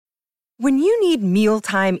When you need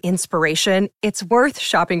mealtime inspiration, it's worth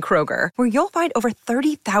shopping Kroger, where you'll find over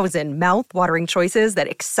 30,000 mouth-watering choices that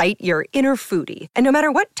excite your inner foodie. And no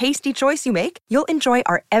matter what tasty choice you make, you'll enjoy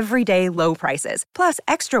our everyday low prices, plus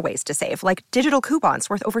extra ways to save, like digital coupons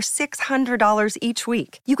worth over $600 each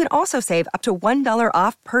week. You can also save up to $1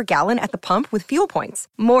 off per gallon at the pump with fuel points.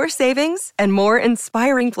 More savings and more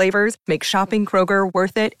inspiring flavors make shopping Kroger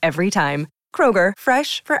worth it every time. Kroger,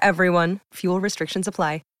 fresh for everyone. Fuel restrictions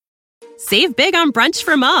apply. Save big on brunch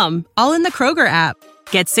for mom, all in the Kroger app.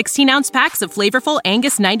 Get 16-ounce packs of flavorful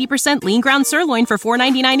Angus 90% lean ground sirloin for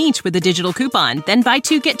 $4.99 each with a digital coupon. Then buy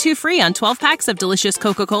 2, get 2 free on 12 packs of delicious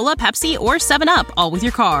Coca-Cola, Pepsi, or 7-Up, all with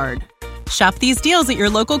your card. Shop these deals at your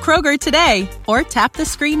local Kroger today, or tap the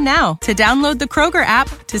screen now to download the Kroger app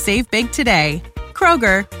to save big today.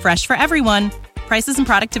 Kroger, fresh for everyone. Prices and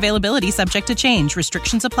product availability subject to change.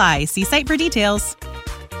 Restrictions apply. See site for details.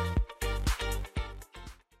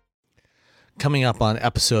 Coming up on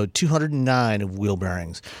episode 209 of Wheel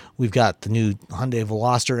Bearings, we've got the new Hyundai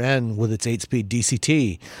Veloster N with its 8-speed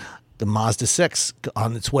DCT, the Mazda 6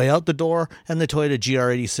 on its way out the door, and the Toyota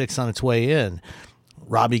GR86 on its way in.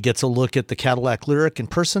 Robbie gets a look at the Cadillac Lyriq in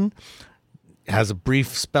person, has a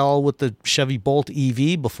brief spell with the Chevy Bolt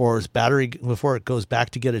EV before it goes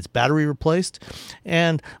back to get its battery replaced.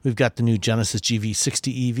 And we've got the new Genesis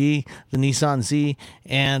GV60 EV, the Nissan Z,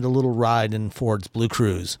 and a little ride in Ford's Blue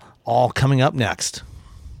Cruise. All coming up next.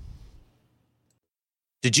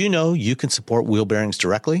 Did you know you can support Wheel Bearings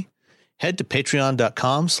directly? Head to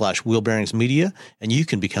patreon.com/wheelbearingsmedia and you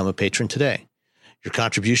can become a patron today. Your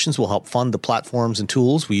contributions will help fund the platforms and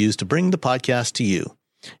tools we use to bring the podcast to you.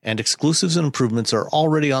 And exclusives and improvements are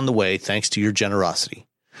already on the way thanks to your generosity.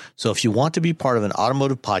 So if you want to be part of an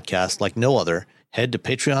automotive podcast like no other, head to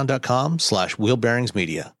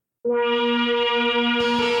patreon.com/wheelbearingsmedia.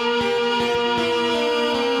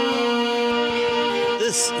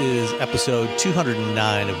 This is episode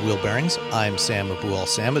 209 of Wheel Bearings. I'm Sam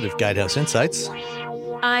Abu-Al-Samad of Guidehouse Insights.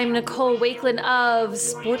 I'm Nicole Wakelin of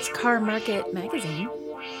Sports Car Market Magazine.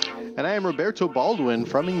 And I am Roberto Baldwin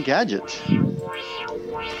from Engadget.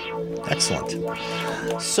 Excellent.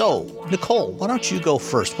 So, Nicole, why don't you go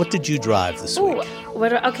first? What did you drive this week?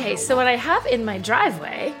 Okay, so what I have in my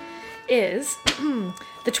driveway is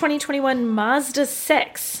the 2021 Mazda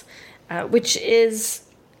 6, which is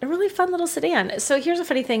a really fun little sedan. So here's a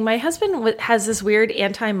funny thing. My husband has this weird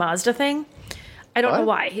anti-Mazda thing. I don't know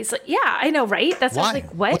why. He's like, yeah, I know, right? That's why? Like,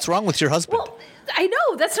 what? What's wrong with your husband? Well, I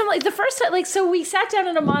know. That's not like the first time. Like, so we sat down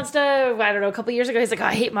in a Mazda, I don't know, a couple years ago. He's like, oh,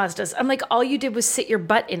 I hate Mazdas. I'm like, all you did was sit your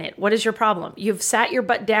butt in it. What is your problem? You've sat your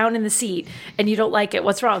butt down in the seat and you don't like it.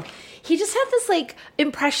 What's wrong? He just had this like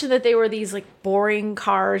impression that they were these like boring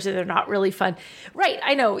cars and they're not really fun. Right.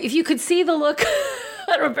 I know. If you could see the look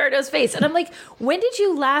on Roberto's face. And I'm like, when did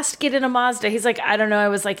you last get in a Mazda? He's like, I don't know. I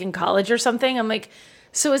was like in college or something. I'm like,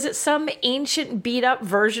 so is it some ancient beat up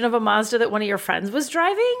version of a Mazda that one of your friends was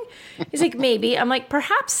driving? He's like, maybe. I'm like,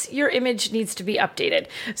 perhaps your image needs to be updated.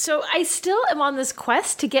 So I still am on this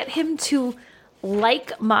quest to get him to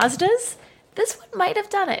like Mazdas. This one might have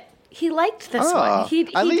done it. He liked this one. He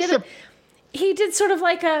did sort of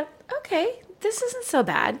like a, okay, this isn't so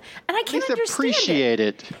bad. And I can't understand appreciate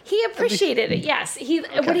it. He appreciated it, yes.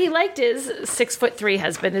 What he liked is 6'3"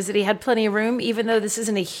 husband is that he had plenty of room, even though this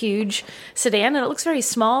isn't a huge sedan and it looks very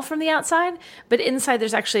small from the outside, but inside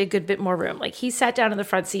there's actually a good bit more room. Like he sat down in the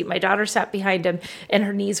front seat, my daughter sat behind him, and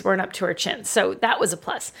her knees weren't up to her chin. So that was a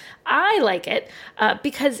plus. I like it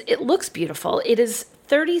because it looks beautiful. It is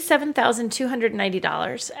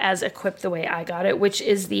 $37,290 as equipped the way I got it, which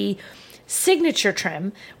is the Signature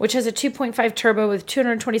trim, which has a 2.5 turbo with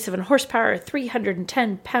 227 horsepower,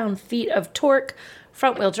 310 pound-feet of torque,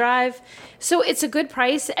 front-wheel drive. So it's a good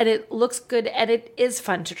price, and it looks good, and it is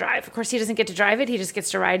fun to drive. Of course, he doesn't get to drive it. He just gets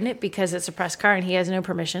to ride in it because it's a press car, and he has no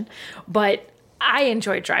permission. But I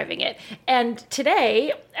enjoy driving it. And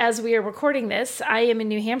today, as we are recording this, I am in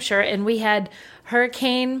New Hampshire, and we had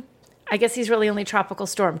Hurricane, I guess he's really only Tropical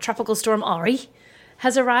Storm Ari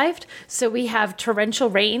has arrived. So we have torrential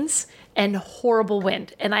rains and horrible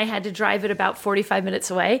wind. And I had to drive it about 45 minutes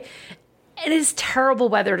away. It is terrible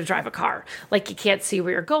weather to drive a car. Like you can't see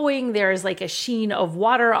where you're going. There's like a sheen of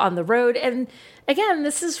water on the road. And again,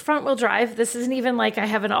 this is front wheel drive. This isn't even like I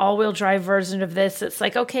have an all wheel drive version of this. It's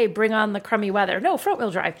like, okay, bring on the crummy weather. No, front wheel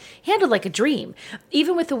drive. Handled like a dream.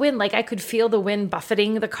 Even with the wind, like I could feel the wind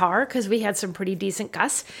buffeting the car because we had some pretty decent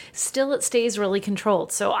gusts. Still, it stays really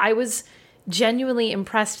controlled. So I was genuinely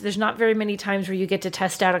impressed. There's not very many times where you get to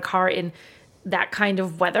test out a car in that kind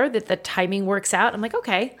of weather that the timing works out. I'm like,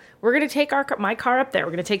 okay, we're going to take my car up there.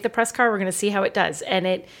 We're going to take the press car. We're going to see how it does. And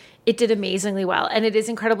it it did amazingly well. And it is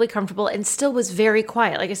incredibly comfortable and still was very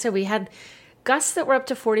quiet. Like I said, we had gusts that were up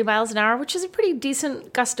to 40 miles an hour, which is a pretty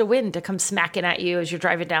decent gust of wind to come smacking at you as you're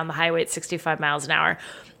driving down the highway at 65 miles an hour.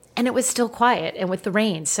 And it was still quiet and with the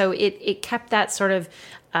rain. So it kept that sort of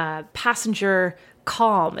passenger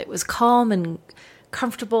calm. It was calm and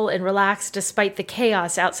comfortable and relaxed despite the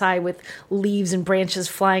chaos outside with leaves and branches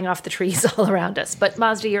flying off the trees all around us. But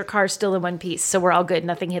Mazda, your car's still in one piece, so we're all good.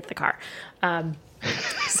 Nothing hit the car.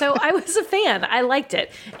 So I was a fan. I liked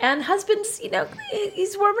it. And husband's,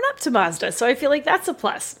 he's warming up to Mazda. So I feel like that's a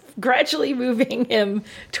plus. Gradually moving him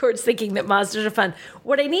towards thinking that Mazdas are fun.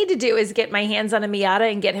 What I need to do is get my hands on a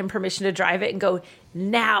Miata and get him permission to drive it and go,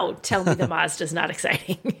 now tell me the Mazda's not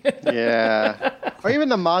exciting. Yeah. Or even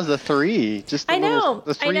the Mazda 3. Just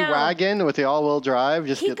the 3 wagon with the all-wheel drive.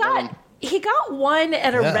 He got one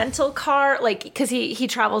at a rental car, like, because he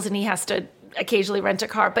travels and he has to occasionally rent a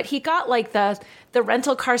car, but he got like the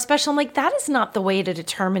rental car special. I'm like, that is not the way to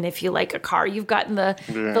determine if you like a car. You've gotten the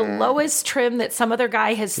lowest trim that some other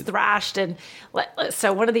guy has thrashed, and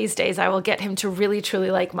so one of these days I will get him to really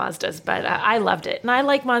truly like Mazdas. But I loved it, and I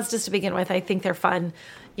like Mazdas to begin with. I think they're fun.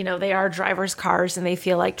 They are drivers' cars, and they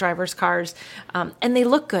feel like drivers' cars, and they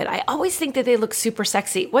look good. I always think that they look super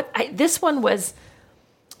sexy. This one was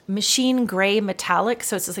machine gray metallic,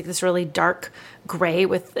 so it's just like this really dark gray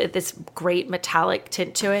with this great metallic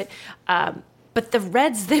tint to it. But the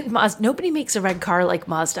reds that Mazda, nobody makes a red car like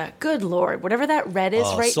Mazda. Good Lord, whatever that red is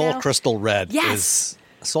right now. Soul Crystal Red. Yes.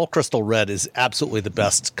 Soul Crystal Red is absolutely the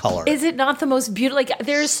best color. Is it not the most beautiful? Like,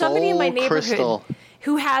 there's somebody in my neighborhood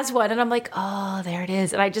who has one, and I'm like, oh, there it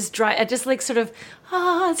is. And I just drive, it's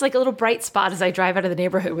like a little bright spot as I drive out of the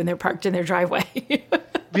neighborhood when they're parked in their driveway.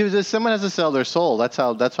 Because someone has to sell their soul. That's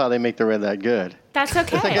how they make the red that good. That's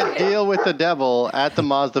okay. It's like a deal with the devil at the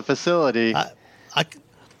Mazda facility.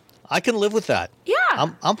 I can live with that. Yeah,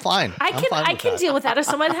 I'm fine. I can deal with that. If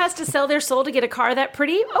someone has to sell their soul to get a car that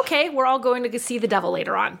pretty, okay, we're all going to see the devil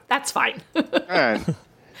later on. That's fine. All right.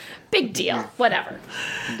 Big deal. Whatever.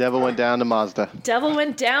 Devil went down to Mazda. Devil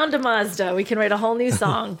went down to Mazda. We can write a whole new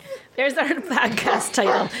song. There's our podcast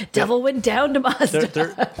title. Devil went down to Mazda.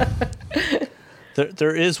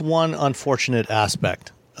 There is one unfortunate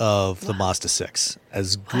aspect of the Mazda 6.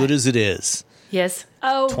 As good as it is. Yes.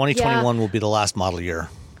 Oh, 2021 will be the last model year.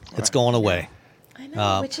 It's going away. I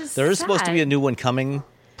know, which is there is sad. supposed to be a new one coming,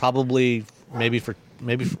 probably maybe for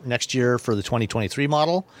next year for the 2023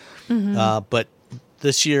 model. Mm-hmm. But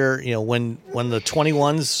this year, when the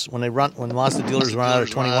 21s, when the Mazda dealers run out of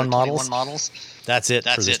 21 models, that's it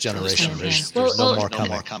for this generation. There's no more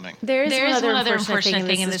coming. There is one other unfortunate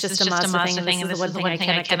thing, and this is just a Mazda thing, and this is the one thing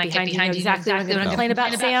I cannot get behind. You know exactly what I'm going to complain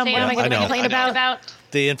about, Sam. What am I going to complain about?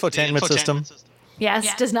 The infotainment system.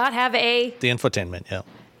 Yes, does not have the infotainment, yeah.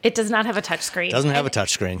 It does not have a touchscreen. Doesn't have a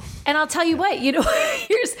touchscreen. And I'll tell you what,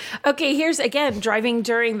 here's again, driving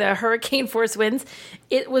during the hurricane force winds,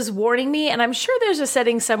 it was warning me, and I'm sure there's a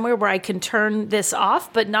setting somewhere where I can turn this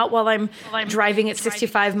off, but not while I'm driving at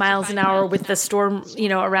 65 miles an hour with the storm,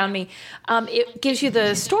 around me. It gives you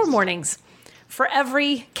the storm warnings for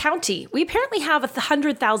every county. We apparently have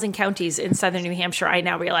 100,000 counties in southern New Hampshire. I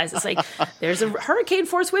now realize it's like there's a hurricane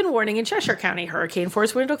force wind warning in Cheshire County, hurricane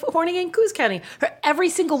force wind warning in Coos County. Every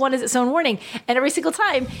single one is its own warning. And every single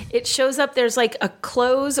time it shows up, there's like a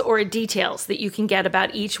close or a details that you can get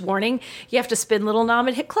about each warning. You have to spin little knob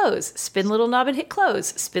and hit close, spin little knob and hit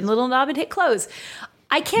close, spin little knob and hit close.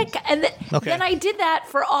 I can't, and then I did that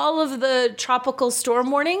for all of the tropical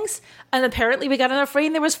storm warnings, and apparently we got enough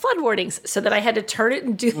rain, there was flood warnings, so that I had to turn it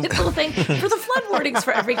and do the little thing for the flood warnings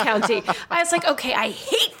for every county. I was like, okay, I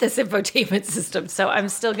hate this infotainment system, so I'm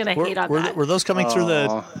still going to hate on that. Were those coming through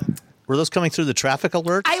the... Were those coming through the traffic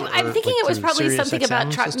alerts? I'm thinking it was probably Sirius something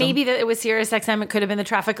XM about maybe that it was Sirius XM. It could have been the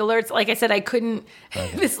traffic alerts. Like I said, I couldn't.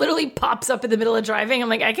 Okay. This literally pops up in the middle of driving. I'm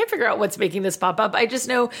like, I can't figure out what's making this pop up. I just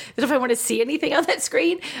know that if I want to see anything on that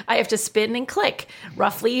screen, I have to spin and click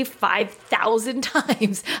roughly 5,000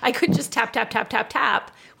 times. I couldn't just tap, tap, tap, tap,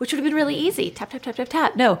 tap, which would have been really easy. Tap, tap, tap, tap,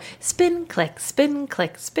 tap. No, spin, click, spin,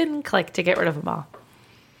 click, spin, click to get rid of them all.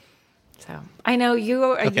 So I know you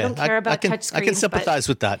don't care about touchscreens. I can sympathize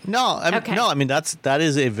with that. No, I mean that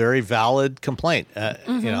is a very valid complaint.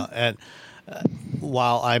 And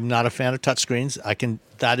while I'm not a fan of touchscreens,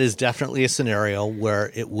 that is definitely a scenario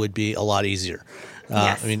where it would be a lot easier.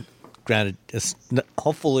 Yes. I mean, granted,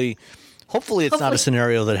 hopefully it's not a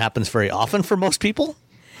scenario that happens very often for most people.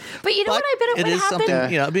 But you know what I bet it would happen?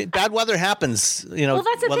 Something, I mean, bad weather happens, well,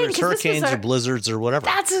 that's the whether thing, it's hurricanes or blizzards or whatever.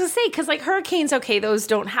 That's what I say, because like hurricanes, okay, those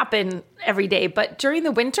don't happen every day, but during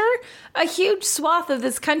the winter, a huge swath of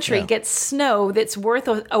this country gets snow that's worth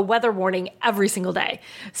a weather warning every single day.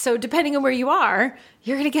 So depending on where you are,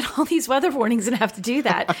 you're going to get all these weather warnings and have to do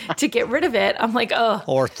that to get rid of it. I'm like, oh.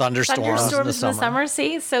 Or thunderstorms in the summer.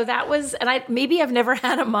 See, so that was, and I've never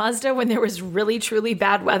had a Mazda when there was really, truly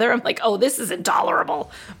bad weather. I'm like, oh, this is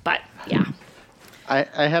intolerable. But yeah.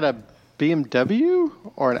 I had a BMW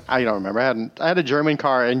I don't remember. I had a German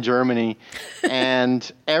car in Germany,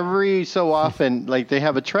 and every so often, like, they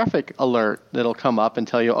have a traffic alert that'll come up and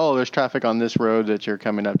tell you, oh, there's traffic on this road that you're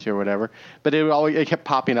coming up to or whatever. But it kept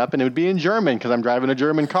popping up, and it would be in German because I'm driving a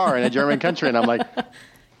German car in a German country, and I'm like,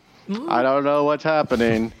 I don't know what's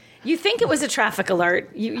happening. You think it was a traffic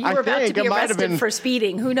alert. You were about to be arrested for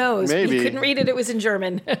speeding. Who knows? Maybe. You couldn't read it. It was in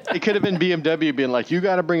German. It could have been BMW being like, you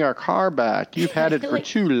got to bring our car back. You've had it for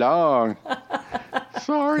too long.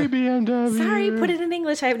 Sorry, BMW. Sorry, put it in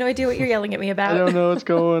English. I have no idea what you're yelling at me about. I don't know what's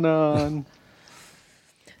going on.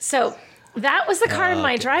 So that was the car in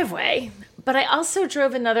my driveway. But I also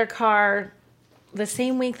drove another car the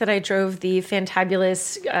same week that I drove the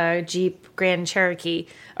fantabulous Jeep Grand Cherokee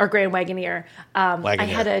or Grand Wagoneer. I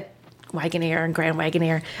had a Wagoneer and Grand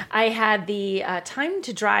Wagoneer. I had the time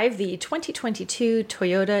to drive the 2022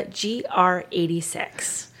 Toyota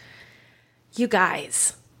GR86. You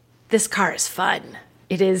guys, this car is fun.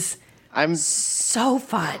 It is so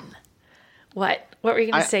fun. What were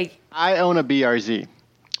you going to say? I own a BRZ.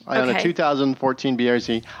 I own a 2014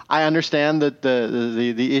 BRZ. I understand that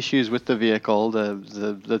the issues with the vehicle,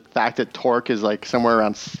 the fact that torque is like somewhere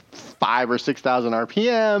around 5,000 or 6,000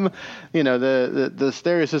 RPM. You know, the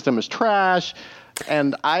stereo system is trash.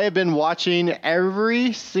 And I have been watching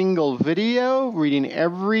every single video, reading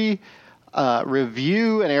every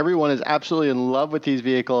review, and everyone is absolutely in love with these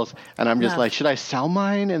vehicles. And I'm just like, should I sell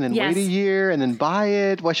mine and then wait a year and then buy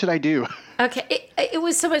it? What should I do? Okay, it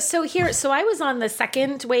was so I was on the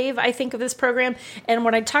second wave, I think, of this program, and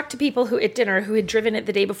when I talked to people at dinner who had driven it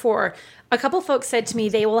the day before, a couple folks said to me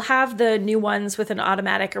they will have the new ones with an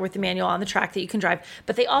automatic or with the manual on the track that you can drive,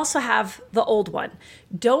 but they also have the old one.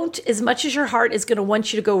 Don't, as much as your heart is going to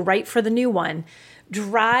want you to go right for the new one,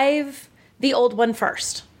 drive the old one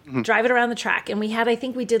first. Mm-hmm. Drive it around the track, and I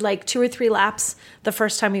think we did like 2 or 3 laps the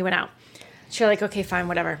first time we went out. So you're like, okay, fine,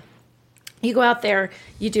 whatever. You go out there,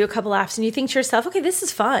 you do a couple laps, and you think to yourself, okay, this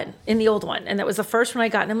is fun in the old one. And that was the first one I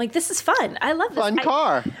got. And I'm like, this is fun. I love this. Fun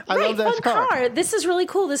car. I love this car. This is really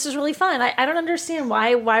cool. This is really fun. I don't understand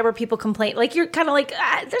why were people complaining. Like, you're kind of like,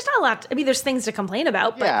 there's not a lot. There's things to complain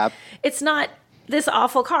about, but it's not this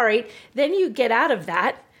awful car, right? Then you get out of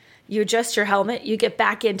that. You adjust your helmet. You get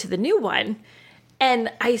back into the new one.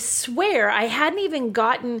 And I swear I hadn't even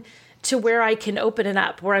gotten to where I can open it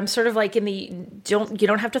up, where I'm sort of like you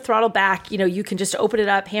don't have to throttle back. You know, you can just open it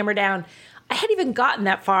up, hammer down. I hadn't even gotten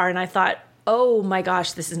that far, and I thought, oh my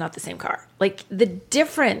gosh, this is not the same car. Like, the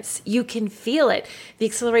difference, you can feel it. The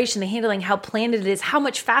acceleration, the handling, how planned it is, how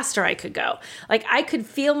much faster I could go. Like, I could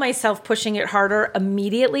feel myself pushing it harder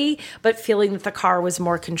immediately, but feeling that the car was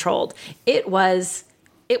more controlled. It was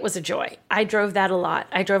a joy. I drove that a lot.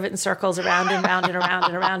 I drove it in circles around and around and around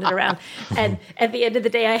and around and around. And at the end of the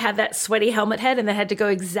day, I had that sweaty helmet head and then had to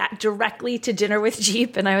go directly to dinner with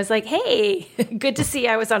Jeep. And I was like, hey, good to see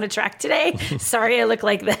I was on a track today. Sorry I look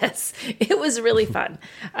like this. It was really fun.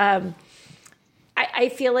 I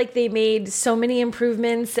feel like they made so many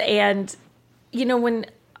improvements. And, you know, when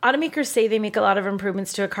automakers say they make a lot of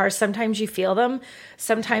improvements to a car, sometimes you feel them.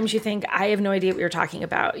 Sometimes you think, I have no idea what you're talking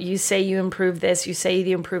about. You say you improve this, you say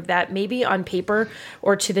you improve that. Maybe on paper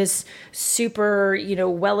or to this super,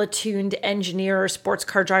 well-attuned engineer or sports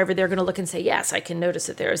car driver, they're going to look and say, yes, I can notice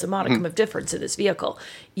that there is a modicum of difference in this vehicle.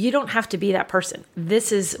 You don't have to be that person.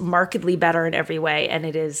 This is markedly better in every way, and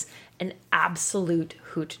it is an absolute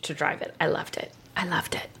hoot to drive it. I loved it.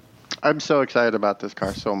 I'm so excited about this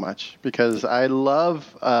car so much because I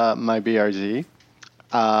love my BRZ.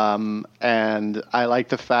 And I like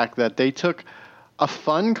the fact that they took a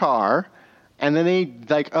fun car and then they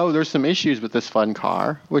there's some issues with this fun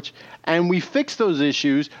car, and we fixed those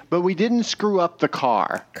issues, but we didn't screw up the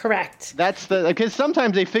car. Correct. That's because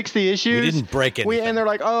sometimes they fix the issues. We didn't break anything. And they're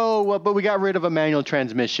like, but we got rid of a manual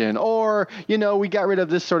transmission, or, we got rid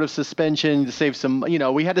of this sort of suspension to save some,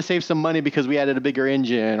 we had to save some money because we added a bigger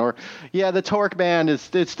engine, or, the torque band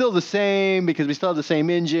it's still the same because we still have the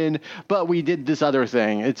same engine, but we did this other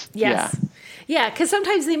thing. Yeah, because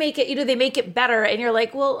sometimes they make it better, and you're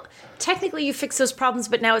like, well, technically you fix those problems,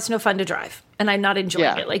 but now it's no fun to drive, and I'm not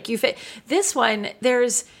enjoying it. Like this one,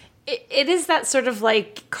 it is that sort of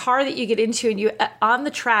like car that you get into and you on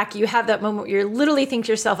the track, you have that moment where you literally think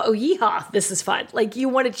to yourself, oh, yeehaw, this is fun. Like you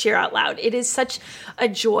want to cheer out loud. It is such a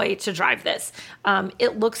joy to drive this.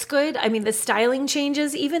 It looks good. I mean, the styling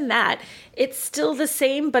changes, even that. It's still the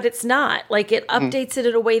same, but it's not. Like it updates it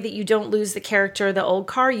in a way that you don't lose the character of the old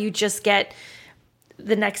car. You just get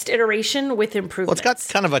the next iteration with improvements. Well, it's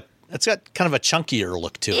got kind of a chunkier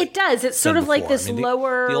look to it. It does. It's sort of like this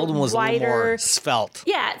lower, the old one was wider, a little more svelte.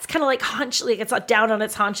 Yeah, it's kind of like it's down on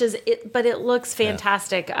its haunches, but it looks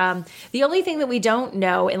fantastic. Yeah. The only thing that we don't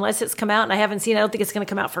know, unless it's come out, and I haven't seen, I don't think it's going to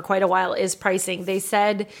come out for quite a while, is pricing. They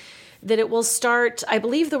said that it will start, I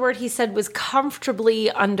believe the word he said was comfortably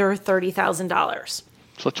under $30,000.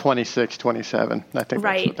 So 26, 27. I think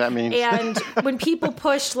that's what that means. And when people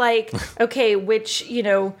pushed like, okay, which,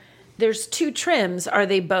 there's two trims. Are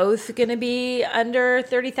they both going to be under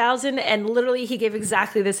 30,000? And literally he gave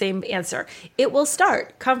exactly the same answer. It will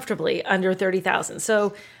start comfortably under 30,000.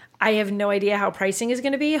 So I have no idea how pricing is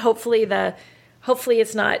going to be. Hopefully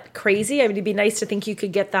it's not crazy. I mean, it'd be nice to think you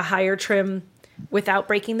could get the higher trim without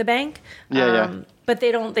breaking the bank. Yeah. But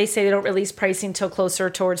they say they don't release pricing till closer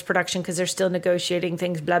towards production because they're still negotiating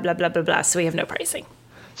things, blah, blah, blah, blah, blah. So we have no pricing.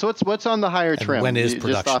 So what's on the higher trim? And when is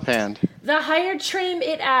production? Just offhand. The higher trim,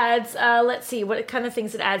 it adds, let's see, what kind of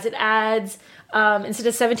things it adds. It adds, instead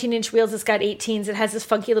of 17-inch wheels, it's got 18s. It has this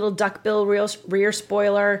funky little duckbill rear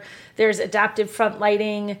spoiler. There's adaptive front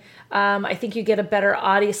lighting. I think you get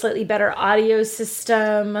a slightly better audio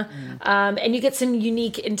system. And you get some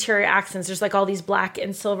unique interior accents. There's like all these black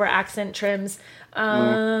and silver accent trims. Is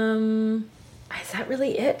that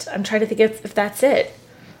really it? I'm trying to think if that's it.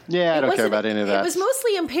 Yeah, I don't care about any of that. It was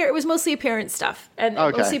mostly appearance stuff, and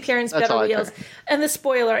mostly appearance, That's better wheels, and the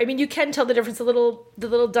spoiler. I mean, you can tell the difference. The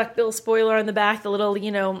little duckbill spoiler on the back, the little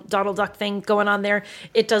Donald Duck thing going on there.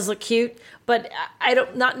 It does look cute, but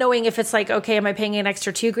not knowing if it's like, okay, am I paying an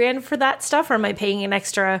extra $2,000 for that stuff, or am I paying an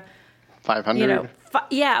extra $500?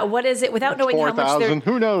 Yeah, what is it? Without knowing how much they're...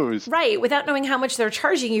 Who knows? Right, without knowing how much they're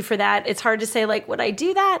charging you for that, it's hard to say, like, would I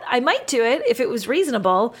do that? I might do it if it was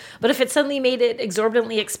reasonable, but if it suddenly made it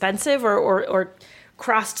exorbitantly expensive or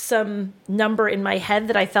crossed some number in my head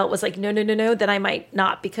that I felt was like, no, then I might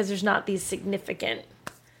not, because there's not these significant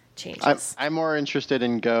changes. I'm more interested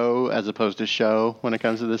in go as opposed to show when it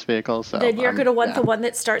comes to this vehicle. So then you're going to want the one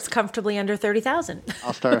that starts comfortably under 30,000.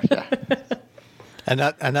 I'll start, yeah. And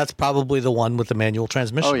that's probably the one with the manual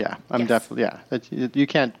transmission. Oh yeah, definitely, yeah. You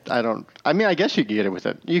can't. I guess you can get it with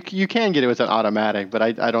it. You can get it with an automatic, but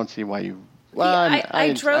I don't see why you. Well, yeah,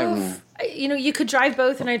 I drove. You could drive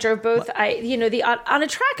both, and I drove both. On a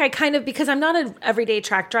track, I kind of, because I'm not an everyday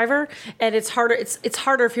track driver, and it's harder. It's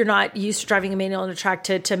harder if you're not used to driving a manual on a track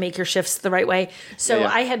to make your shifts the right way. So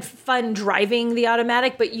I had fun driving the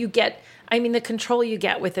automatic, but you get. I mean, the control you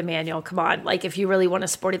get with the manual, come on. Like, if you really want a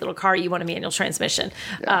sporty little car, you want a manual transmission.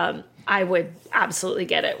 Yeah. I would absolutely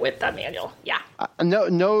get it with the manual. Yeah.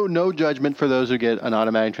 No judgment for those who get an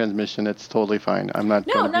automatic transmission. It's totally fine. I'm not.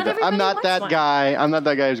 I'm not that guy. I'm not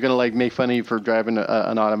that guy who's going to like make fun of you for driving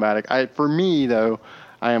an automatic. For me though,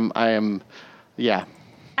 I am. Yeah.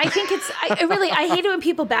 I think I hate it when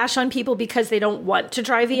people bash on people because they don't want to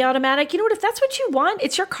drive the automatic. You know what? If that's what you want,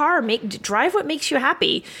 it's your car. Drive what makes you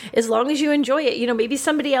happy, as long as you enjoy it. Maybe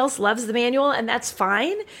somebody else loves the manual, and that's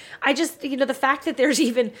fine. I just, the fact that there's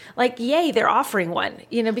even like, yay, they're offering one,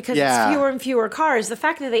 because it's fewer and fewer cars. The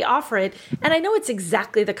fact that they offer it, and I know it's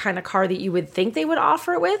exactly the kind of car that you would think they would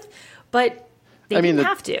offer it with, but they didn't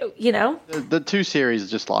have to, The 2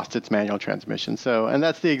 Series just lost its manual transmission, and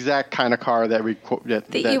that's the exact kind of car that you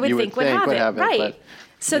would think would have it. Right. But,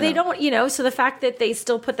 so they don't, so the fact that they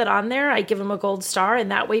still put that on there, I give them a gold star,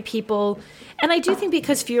 and that way people, and I do think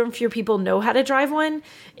because fewer and fewer people know how to drive one,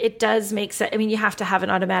 it does make sense. I mean, you have to have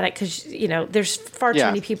an automatic because, there's far too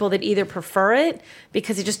many people that either prefer it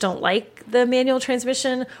because they just don't like the manual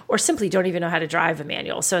transmission or simply don't even know how to drive a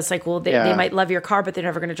manual. So it's like, well, they might love your car, but they're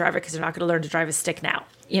never going to drive it because they're not going to learn to drive a stick now,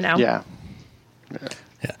 Yeah.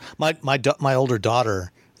 My older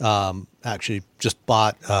daughter actually just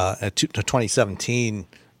bought a 2017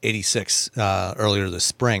 86 earlier this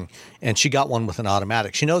spring, and she got one with an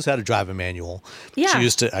automatic. She knows how to drive a manual. Yeah.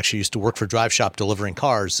 She used to work for Drive Shop delivering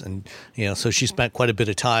cars, and so she spent quite a bit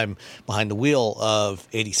of time behind the wheel of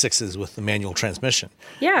 86s with the manual transmission.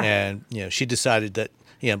 Yeah. And she decided that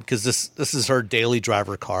because this is her daily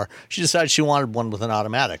driver car, she decided she wanted one with an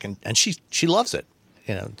automatic, and she loves it.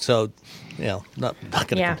 So not going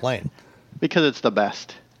to complain because it's the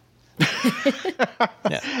best.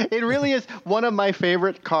 Yeah. It really is one of my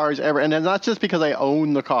favorite cars ever, and it's not just because I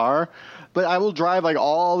own the car. but I will drive like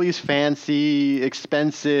all these fancy,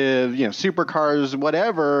 expensive, supercars,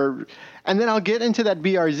 whatever. And then I'll get into that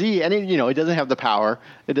BRZ, and it doesn't have the power.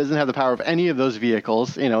 It doesn't have the power of any of those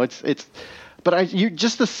vehicles. But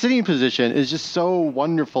just the sitting position is just so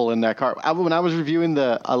wonderful in that car. When I was reviewing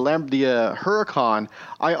the Huracan,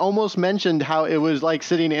 I almost mentioned how it was like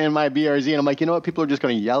sitting in my BRZ, and I'm like, you know what? People are just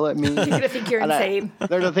going to yell at me. They're going to think you're insane.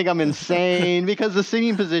 They're going to think I'm insane because the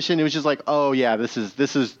sitting position, it was just like, oh yeah, this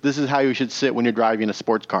is how you should sit when you're driving a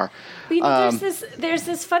sports car. But, there's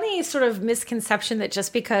this funny sort of misconception that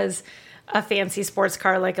just because a fancy sports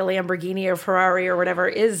car like a Lamborghini or Ferrari or whatever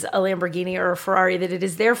is a Lamborghini or a Ferrari, that it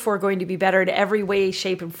is therefore going to be better in every way,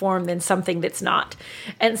 shape, and form than something that's not.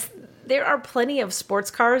 And there are plenty of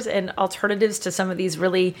sports cars and alternatives to some of these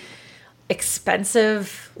really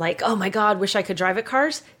expensive, like, oh my God, wish I could drive it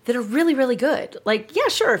cars that are really, really good. Like, yeah,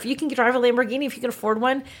 sure, if you can drive a Lamborghini, if you can afford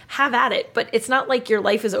one, have at it. But it's not like your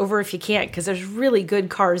life is over if you can't, because there's really good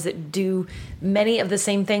cars that do many of the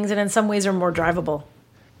same things and in some ways are more drivable.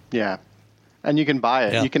 Yeah. And you can buy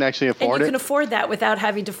it. Yeah. You can actually afford it. And you can afford that without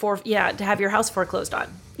having to have your house foreclosed on.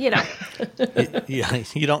 Yeah,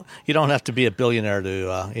 you don't have to be a billionaire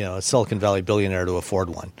to a Silicon Valley billionaire to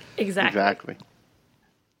afford one. Exactly.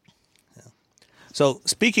 Yeah. So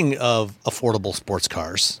speaking of affordable sports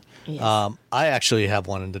cars, yes. I actually have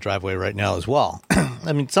one in the driveway right now as well.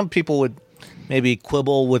 I mean, some people would maybe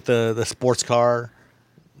quibble with the sports car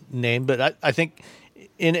name, but I think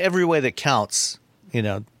in every way that counts,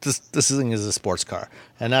 this thing is a sports car,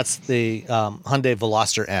 and that's the Hyundai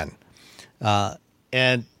Veloster N.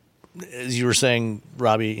 And as you were saying,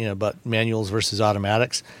 Robbie, about manuals versus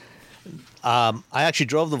automatics, I actually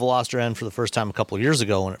drove the Veloster N for the first time a couple of years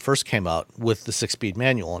ago when it first came out with the 6-speed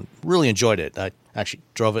manual, and really enjoyed it. I actually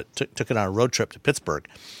drove it, took it on a road trip to Pittsburgh,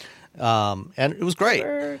 and it was great.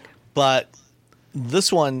 Pittsburgh. But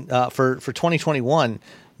this one for 2021.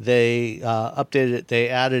 They updated it. They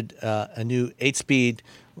added a new 8-speed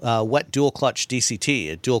wet dual clutch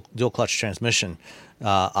DCT, a dual clutch transmission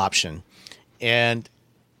option, and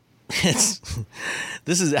this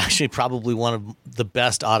is actually probably one of the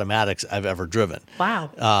best automatics I've ever driven.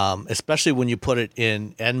 Wow! Especially when you put it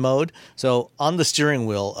in N mode. So on the steering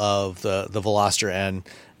wheel of the Veloster N,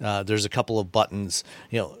 there's a couple of buttons.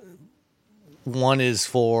 One is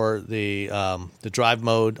for the drive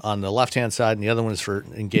mode on the left-hand side, and the other one is for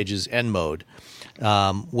engages N mode,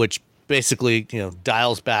 which basically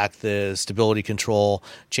dials back the stability control,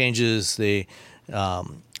 changes the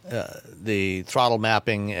throttle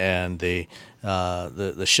mapping and the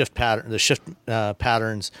shift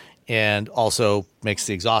patterns, and also makes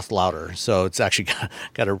the exhaust louder. So it's actually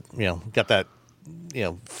got that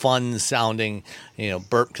fun sounding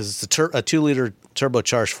burp, because it's a 2-liter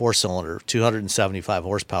turbocharged 4-cylinder, 275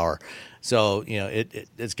 horsepower. So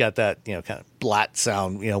it's got that kind of blat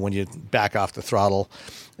sound when you back off the throttle,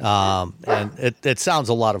 and it sounds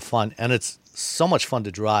a lot of fun, and it's so much fun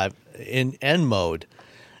to drive in N mode.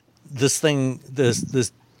 This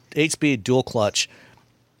 8-speed dual clutch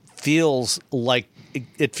feels like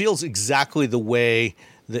it feels exactly the way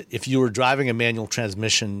that if you were driving a manual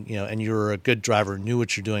transmission, and you were a good driver, knew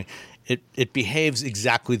what you're doing, it behaves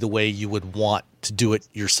exactly the way you would want to do it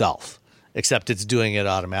yourself, except it's doing it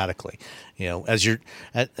automatically. As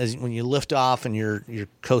when you lift off and you're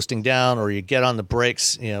coasting down, or you get on the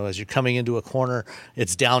brakes, as you're coming into a corner,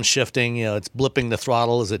 it's downshifting. It's blipping the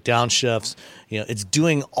throttle as it downshifts. It's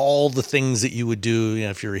doing all the things that you would do.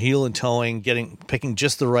 If you're heel and towing, picking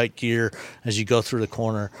just the right gear as you go through the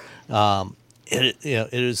corner. It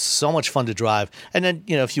is so much fun to drive. And then,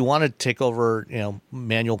 if you want to take over,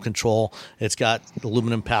 manual control, it's got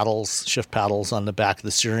aluminum paddles, shift paddles on the back of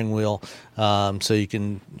the steering wheel, so you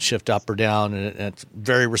can shift up or down, and it's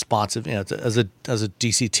very responsive. As a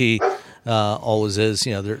DCT always is.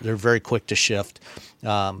 They're very quick to shift,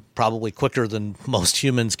 probably quicker than most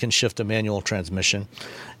humans can shift a manual transmission.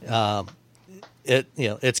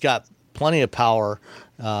 It's got plenty of power.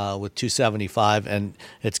 With 275, and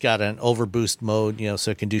it's got an overboost mode,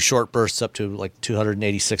 so it can do short bursts up to like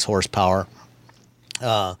 286 horsepower.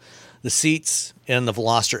 The seats in the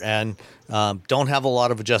Veloster N don't have a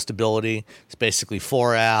lot of adjustability. It's basically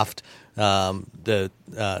fore aft, the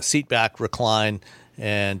seat back recline,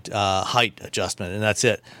 and height adjustment, and that's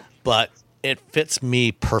it. But it fits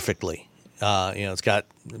me perfectly. It's got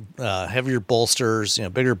heavier bolsters,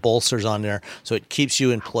 bigger bolsters on there, so it keeps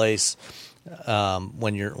you in place.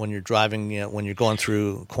 When you're driving, when you're going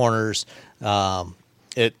through corners,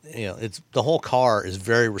 it's the whole car is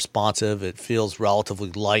very responsive. It feels relatively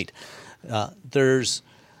light. There's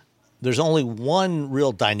only one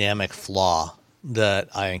real dynamic flaw that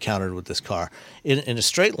I encountered with this car. In a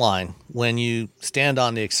straight line, when you stand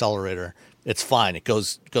on the accelerator, it's fine. It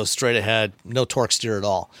goes straight ahead, no torque steer at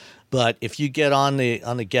all. But if you get on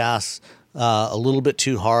the gas a little bit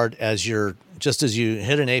too hard as you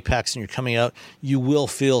hit an apex and you're coming out, you will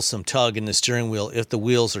feel some tug in the steering wheel if the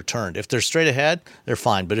wheels are turned. If they're straight ahead, they're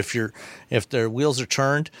fine. But if their wheels are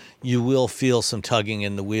turned, you will feel some tugging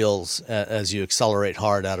in the wheels as you accelerate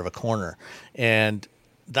hard out of a corner. And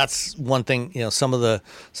that's one thing, some of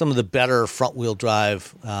the better front wheel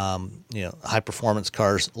drive, high performance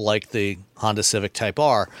cars like the Honda Civic Type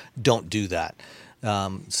R don't do that.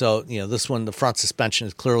 So this one, the front suspension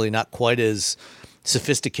is clearly not quite as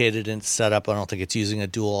sophisticated in setup. I don't think it's using a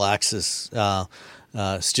dual axis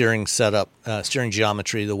steering setup, steering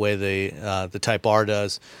geometry the way the Type R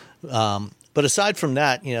does. But aside from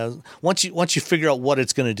that, once you figure out what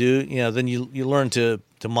it's going to do, then you learn to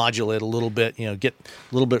modulate a little bit, get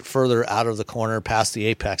a little bit further out of the corner past the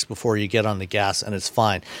apex before you get on the gas, and it's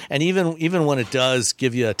fine. And even when it does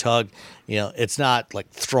give you a tug, it's not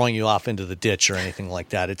like throwing you off into the ditch or anything like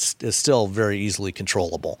that. It's still very easily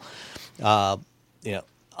controllable.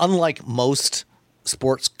 Unlike most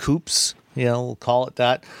sports coupes, we'll call it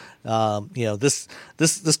that.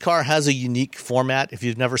 This car has a unique format. If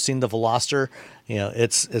you've never seen the Veloster,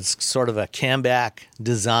 it's sort of a camback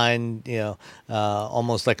design,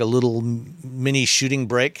 almost like a little mini shooting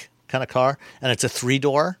brake kind of car, and it's a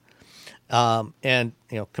 3-door. And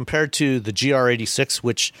compared to the GR86,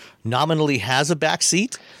 which nominally has a back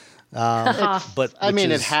seat, but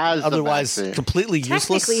it has otherwise completely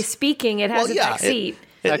useless. Technically speaking, it has a back seat.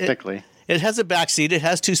 Technically, it has a back seat. It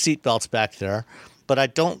has 2 seat belts back there. But I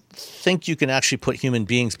don't think you can actually put human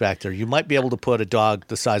beings back there. You might be able to put a dog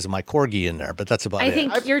the size of my corgi in there, but that's about it. I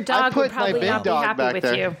think your dog would probably not be happy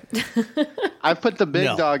with you. I put the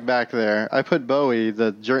big dog back there. I put Bowie,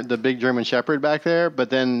 the big German Shepherd, back there. But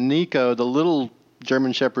then Nico, the little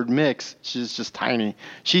German Shepherd mix, she's just tiny.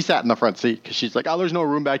 She sat in the front seat because she's like, "Oh, there's no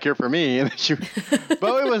room back here for me." And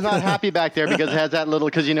Bowie was not happy back there because it has that little.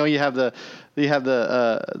 Because you have the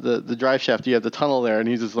drive shaft, you have the tunnel there, and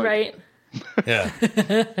he's just like, right. Yeah.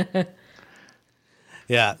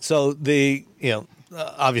 Yeah. So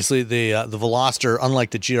obviously the Veloster,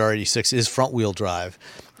 unlike the GR86, is front wheel drive,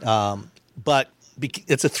 but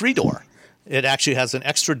it's a 3-door. It actually has an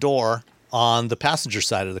extra door on the passenger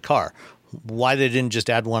side of the car. Why they didn't just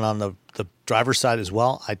add one on the driver's side as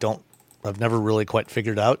well, I've never really quite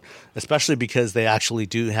figured out, especially because they actually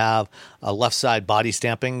do have a left side body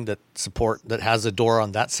stamping that has a door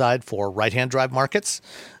on that side for right-hand drive markets.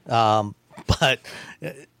 But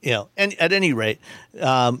and at any rate,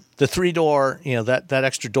 the 3-door, that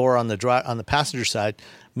extra door on the passenger side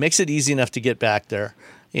makes it easy enough to get back there.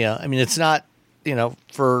 It's not,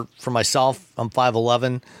 for myself, I'm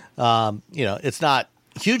 5'11", it's not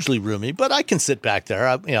hugely roomy, but I can sit back there.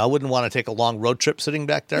 I wouldn't want to take a long road trip sitting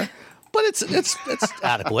back there, but it's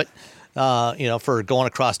adequate. For going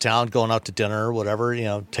across town, going out to dinner or whatever,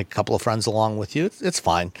 take a couple of friends along with you. It's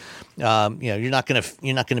fine. You're not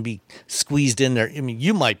gonna be squeezed in there. I mean,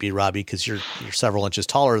 you might be, Robbie, because you're several inches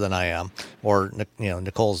taller than I am, or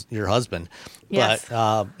Nicole's your husband. Yes.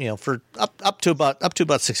 But for up to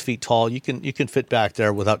about 6 feet tall, you can fit back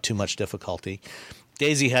there without too much difficulty.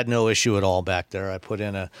 Daisy had no issue at all back there. I put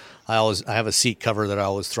in I have a seat cover that I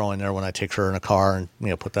always throw in there when I take her in a car, and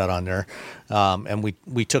put that on there. And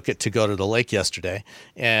we took it to go to the lake yesterday,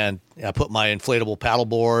 and I put my inflatable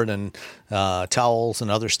paddleboard and towels and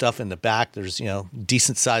other stuff in the back. There's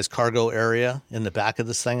decent sized cargo area in the back of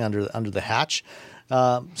this thing under the hatch.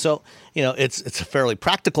 So it's a fairly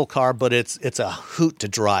practical car, but it's a hoot to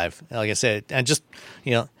drive. Like I said, and just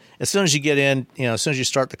as soon as you get in, as soon as you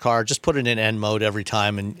start the car, just put it in N mode every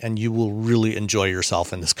time, and you will really enjoy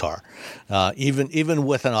yourself in this car, even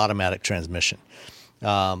with an automatic transmission.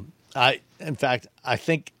 In fact, I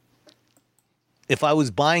think if I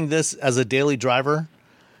was buying this as a daily driver,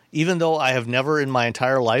 even though I have never in my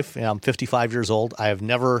entire life, I'm 55 years old, I have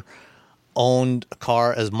never owned a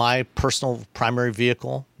car as my personal primary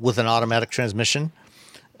vehicle with an automatic transmission.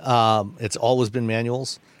 It's always been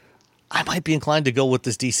manuals. I might be inclined to go with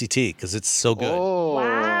this DCT because it's so good. Oh,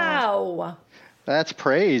 wow. That's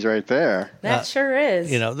praise right there. That sure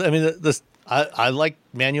is. I like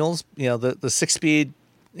manuals. The 6-speed,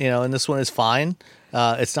 and this one is fine.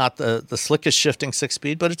 It's not the slickest shifting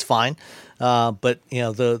 6-speed, but it's fine. But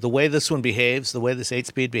the way this one behaves, the way this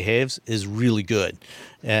 8-speed behaves, is really good,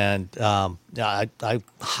 and I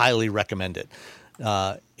highly recommend it.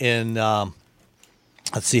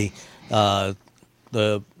 Let's see,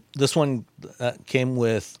 this one came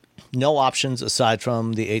with no options aside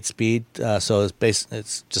from the 8-speed, so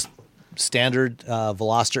it's just standard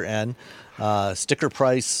Veloster N. Sticker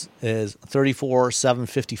price is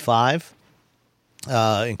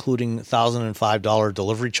 $34,755, including $1,005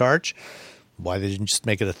 delivery charge. Why they didn't just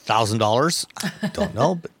make it $1,000, I don't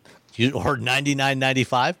know. But or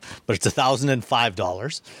 $99.95, but it's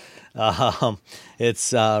 $1,005.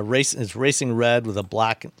 It's racing red with a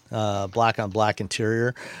black on black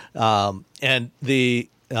interior, and the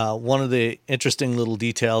one of the interesting little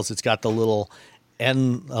details, it's got the little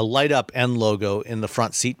light up N logo in the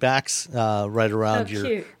front seat backs, right around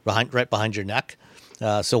right behind your neck.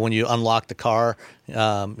 So when you unlock the car,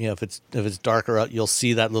 if it's darker out, you'll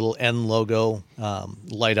see that little N logo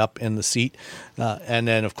light up in the seat, and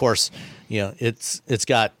then of course, it's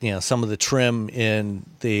got some of the trim in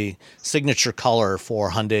the signature color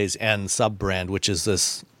for Hyundai's N sub brand, which is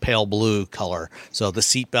this pale blue color. So the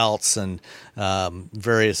seat belts and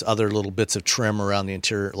various other little bits of trim around the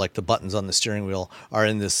interior, like the buttons on the steering wheel, are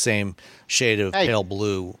in this same shade of pale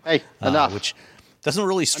blue. Hey, enough. Which doesn't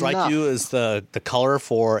really strike you as the color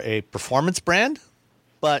for a performance brand,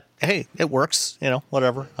 but hey, it works.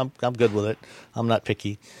 Whatever. I'm good with it. I'm not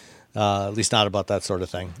picky, at least not about that sort of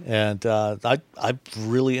thing. And I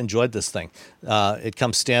really enjoyed this thing. It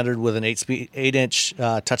comes standard with an 8-inch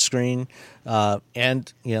touchscreen,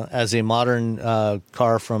 and as a modern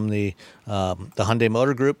car from the Hyundai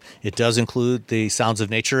Motor Group, it does include the Sounds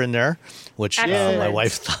of Nature in there, which my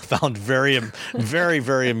wife found very, very,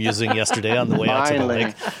 very amusing yesterday on the way out to the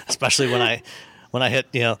lake, especially when I hit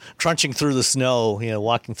crunching through the snow,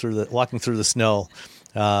 walking through the snow.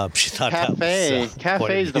 She thought cafe.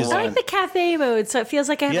 Cafe's the one. I like the cafe mode, so it feels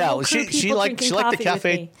like I have a whole crew of people drinking coffee the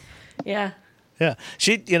cafe. With me. Yeah. Yeah.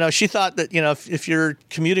 She thought that if you're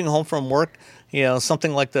commuting home from work,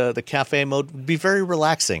 something like the cafe mode would be very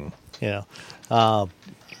relaxing. I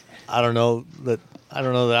don't know that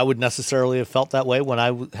I would necessarily have felt that way when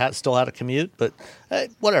I still had a commute, but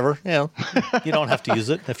whatever. You don't have to use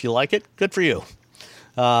it. If you like it, good for you.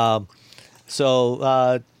 So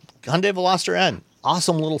Hyundai Veloster N.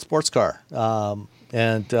 Awesome little sports car,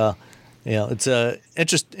 and it's a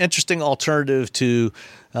interesting alternative to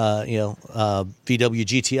VW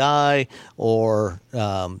GTI or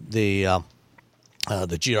the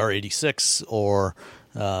GR86 or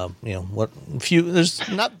there's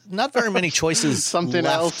not very many choices something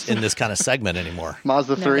left else in this kind of segment anymore.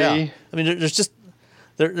 Mazda 3. Yeah. I mean, there's just.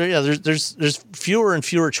 There's fewer and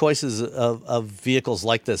fewer choices of vehicles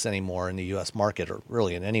like this anymore in the U.S. market, or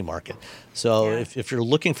really in any market. So if you're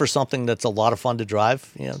looking for something that's a lot of fun to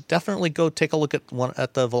drive, definitely go take a look at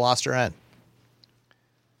the Veloster N.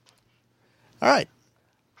 All right,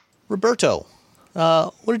 Roberto,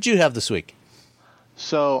 what did you have this week?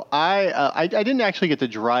 So I didn't actually get to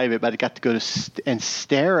drive it, but I got to go and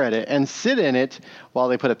stare at it and sit in it while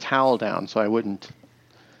they put a towel down, so I wouldn't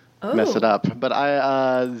mess it up. But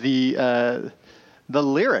the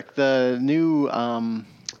Lyriq, the new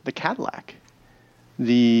the Cadillac,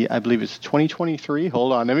 I believe it's 2023.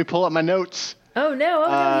 Hold on, let me pull up my notes. Oh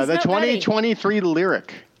no! The 2023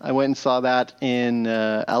 Lyriq. I went and saw that in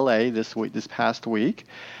LA this past week,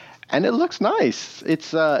 and it looks nice.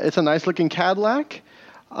 It's a nice looking Cadillac.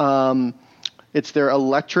 It's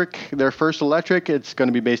their first electric. It's going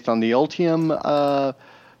to be based on the Ultium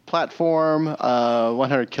platform,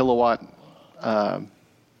 100 kilowatt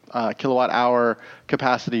hour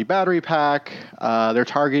capacity battery pack. They're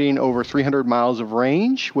targeting over 300 miles of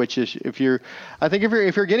range, which is if you're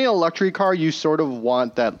getting a luxury car, you sort of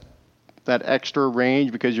want that extra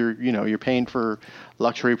range because you're paying for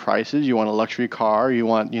luxury prices. You want a luxury car. You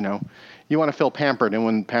want to feel pampered, and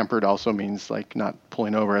when pampered also means like not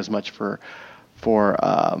pulling over as much for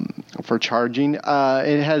charging.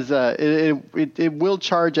 It has it will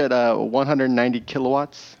charge at 190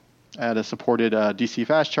 kilowatts at a supported DC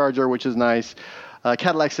fast charger, which is nice.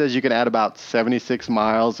 Cadillac says you can add about 76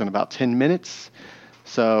 miles in about 10 minutes.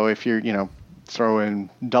 So if you're throw in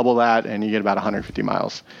double that, and you get about 150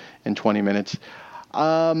 miles in 20 minutes.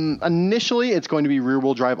 Initially, it's going to be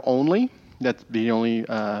rear-wheel drive only. That's the only,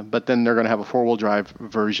 but then they're going to have a four-wheel drive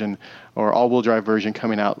version or all-wheel drive version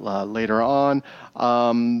coming out later on.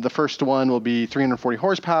 The first one will be 340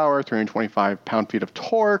 horsepower, 325 pound-feet of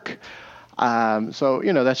torque. So,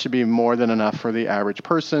 that should be more than enough for the average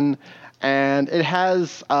person. And it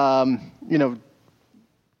has,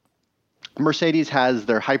 Mercedes has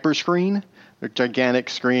their Hyperscreen, their gigantic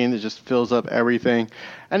screen that just fills up everything.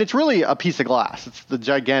 And it's really a piece of glass. It's the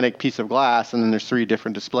gigantic piece of glass, and then there's 3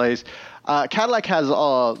 different displays. Cadillac has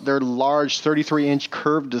their large 33-inch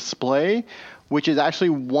curved display, which is actually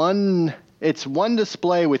one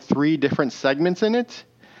display with 3 different segments in it.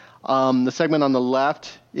 The segment on the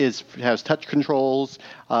left has touch controls.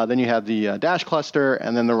 Then you have the dash cluster,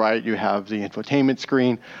 and then the right you have the infotainment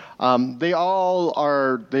screen. They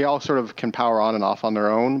all sort of can power on and off on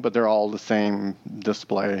their own, but they're all the same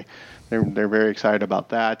display. They're very excited about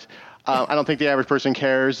that. I don't think the average person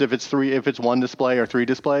cares if it's one display or three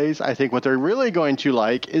displays. I think what they're really going to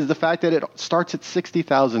like is the fact that it starts at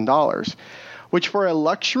 $60,000, which for a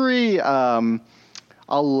luxury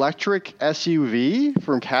electric SUV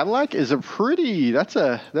from Cadillac is a good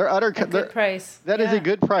price. That is a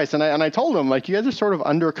good price. And I told them, like, you guys are sort of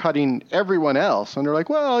undercutting everyone else. And they're like,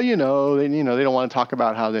 well, they don't want to talk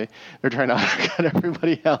about how they're trying to undercut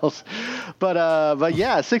everybody else. But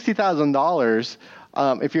yeah, $60,000.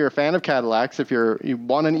 If you're a fan of Cadillacs, if you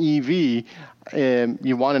want an EV,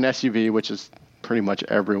 you want an SUV, which is pretty much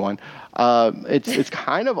everyone, it's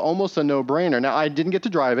kind of almost a no-brainer. Now, I didn't get to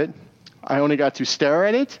drive it. I only got to stare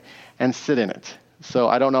at it and sit in it. So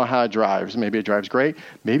I don't know how it drives. Maybe it drives great.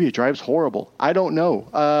 Maybe it drives horrible. I don't know.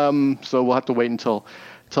 So we'll have to wait until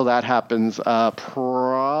that happens.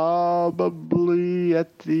 Probably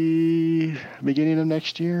at the beginning of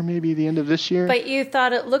next year, maybe the end of this year. But you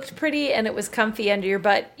thought it looked pretty and it was comfy under your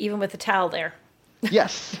butt, even with the towel there.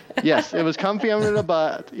 Yes, it was comfy under the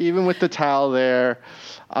butt, even with the towel there.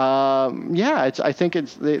 I think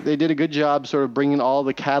they did a good job sort of bringing all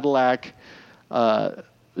the Cadillac,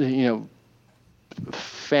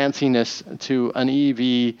 fanciness to an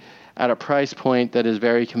EV at a price point that is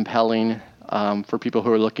very compelling for people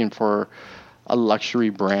who are looking for a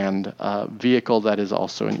luxury brand vehicle that is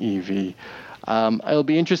also an EV. It'll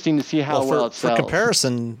be interesting to see how well it sells. For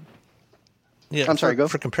comparison. Yeah,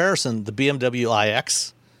 For comparison, the BMW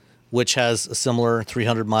iX, which has a similar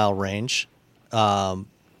 300-mile range, and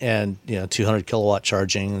 200 kilowatt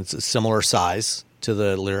charging, it's a similar size to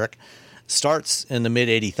the Lyriq, starts in the mid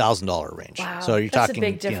 $80,000 range. Wow, so you're talking, a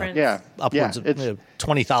big difference. Upwards of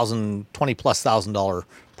 $20,000+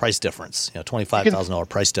 price difference. $25,000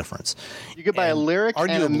 price difference. You could buy a Lyriq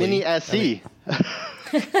and a Mini SE.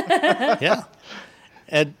 Yeah,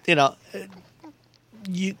 and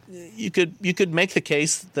You could make the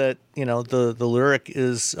case that the Lyriq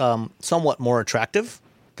is somewhat more attractive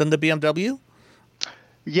than the BMW.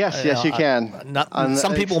 Yes, you can.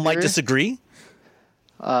 Some people might disagree.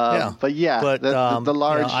 But the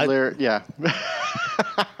large Lyriq, yeah.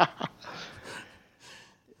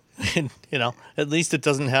 At least it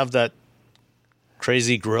doesn't have that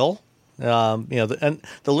crazy grille. And the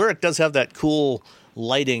Lyriq does have that cool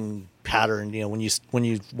lighting pattern. When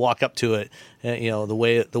you walk up to it, the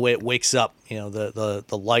way it wakes up, the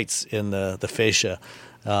lights in the fascia,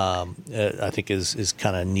 I think is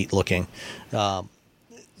kind of neat looking.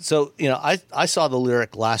 So I saw the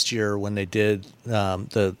Lyriq last year when they did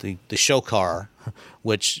the show car,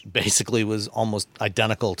 which basically was almost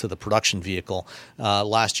identical to the production vehicle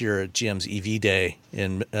last year at GM's EV Day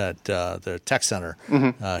at the Tech Center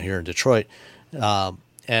here in Detroit,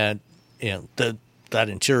 and that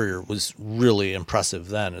interior was really impressive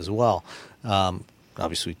then as well.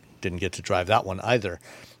 Obviously, didn't get to drive that one either.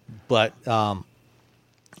 But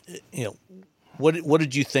what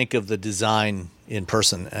did you think of the design in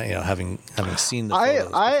person? Having seen the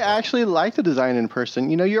photos. I actually like the design in person.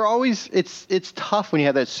 You're always it's tough when you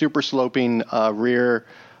have that super sloping rear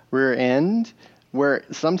end, where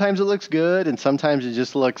sometimes it looks good and sometimes it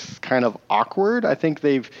just looks kind of awkward. I think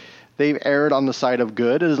they've erred on the side of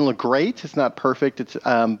good. It doesn't look great. It's not perfect.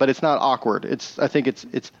 But it's not awkward. I think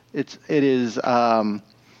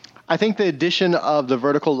the addition of the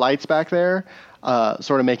vertical lights back there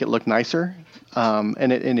sort of make it look nicer.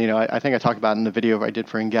 I think I talked about it in the video I did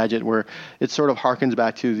for Engadget, where it sort of harkens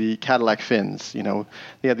back to the Cadillac fins.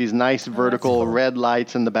 They have these nice vertical red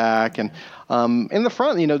lights in the back, and in the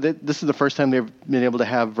front. This is the first time they've been able to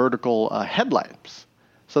have vertical headlights.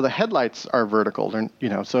 So the headlights are vertical.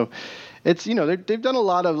 So it's they've done a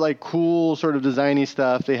lot of like cool sort of designy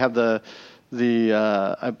stuff. They have the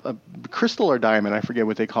crystal or diamond, I forget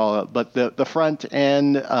what they call it, but the front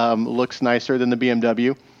end looks nicer than the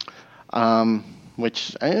BMW,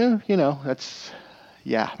 which that's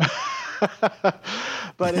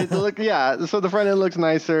but so the front end looks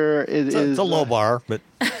nicer. It's a low bar, but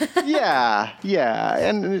yeah,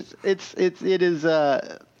 and it is.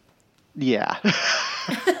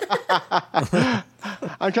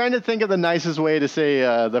 I'm trying to think of the nicest way to say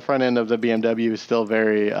the front end of the BMW is still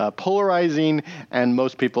very polarizing, and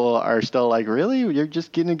most people are still like, really? You're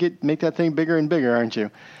just going to make that thing bigger and bigger, aren't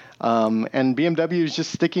you? And BMW is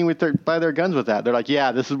just sticking by their guns with that. They're like,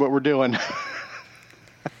 yeah, this is what we're doing.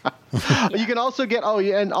 You can also get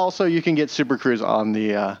you can get Super Cruise on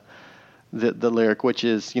the the Lyriq, which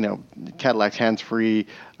is, Cadillac's hands-free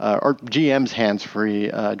or GM's hands-free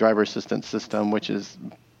driver assistance system, which is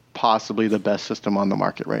possibly the best system on the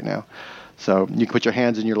market right now. So you can put your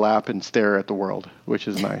hands in your lap and stare at the world, which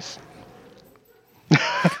is nice.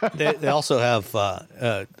 They also have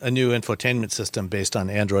a new infotainment system based on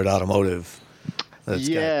Android Automotive. That's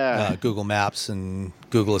got Google Maps and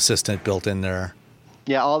Google Assistant built in there.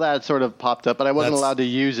 Yeah, all that sort of popped up, but I wasn't allowed to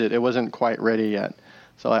use it. It wasn't quite ready yet.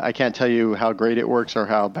 So I can't tell you how great it works or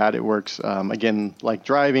how bad it works. Again, like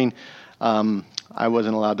driving, I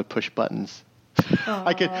wasn't allowed to push buttons.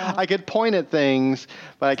 I could point at things,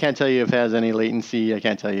 but I can't tell you if it has any latency. I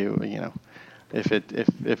can't tell you,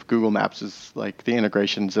 if Google Maps is like the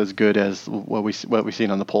integration's as good as what we've seen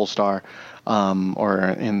on the Polestar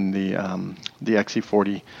or in the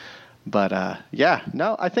XC40. But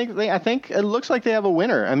I think it looks like they have a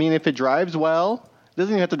winner. I mean, if it drives well, it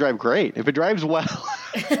doesn't even have to drive great. If it drives well,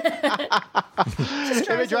 if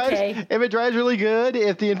it drives really good,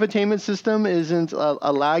 if the infotainment system isn't a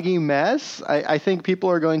laggy mess, I think people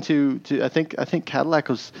are going to I think Cadillac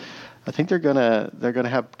was. I think they're gonna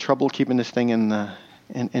have trouble keeping this thing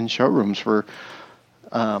in showrooms because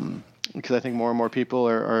I think more and more people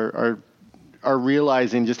are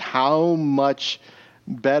realizing just how much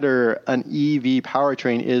better an EV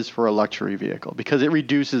powertrain is for a luxury vehicle, because it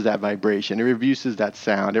reduces that vibration, it reduces that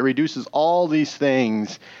sound, it reduces all these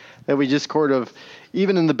things that we just sort of,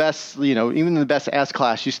 even in the best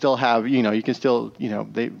S-Class, you still have, you can still,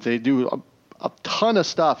 they do a ton of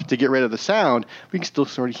stuff to get rid of the sound. We can still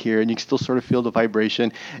sort of hear it, and you can still sort of feel the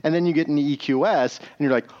vibration. And then you get in the EQS, and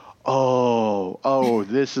you're like, oh,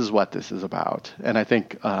 this is what this is about. And I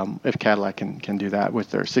think if Cadillac can do that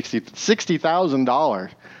with their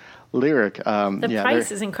 $60,000 Lyriq, the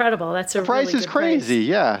price is incredible. That's the price really is good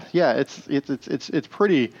crazy. Price. Yeah, it's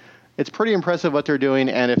pretty impressive what they're doing.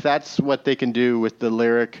 And if that's what they can do with the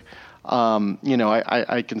Lyriq,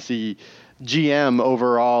 I can see GM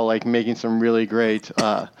overall like making some really great,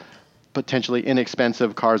 potentially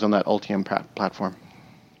inexpensive cars on that Ultium platform.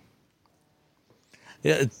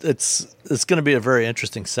 Yeah, it's going to be a very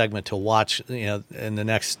interesting segment to watch. In the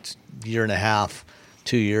next year and a half,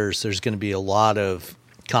 2 years, there's going to be a lot of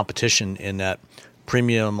competition in that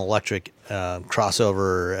premium electric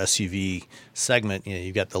crossover SUV segment.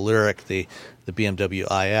 You've got the Lyriq, the BMW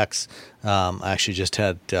iX. I actually just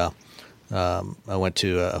had. I went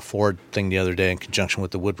to a Ford thing the other day in conjunction with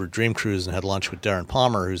the Woodward Dream Cruise and had lunch with Darren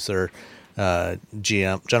Palmer, who's their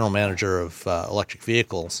general manager of electric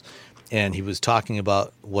vehicles. And he was talking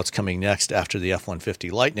about what's coming next after the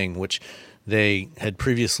F-150 Lightning, which they had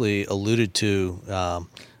previously alluded to,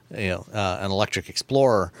 an electric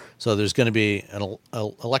Explorer. So there's going to be an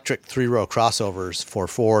electric three-row crossovers for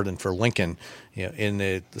Ford and for Lincoln, in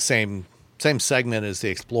the same segment as the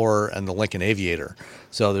Explorer and the Lincoln Aviator.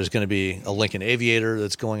 So there's going to be a Lincoln Aviator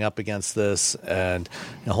that's going up against this, and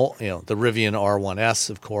the Rivian R1S,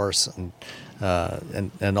 of course, and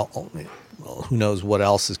who knows what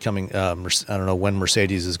else is coming. I don't know when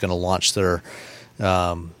Mercedes is going to launch their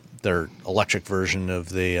electric version of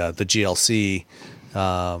the GLC.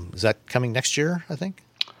 Is that coming next year, I think?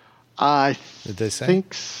 Did they say? I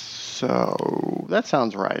think so. That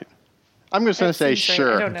sounds right. I'm just going to say sure.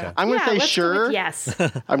 Right. I don't know. Okay. I'm going to say sure. Yes.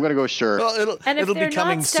 I'm going to go sure. Well, it'll be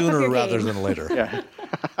coming sooner rather than later. Yeah.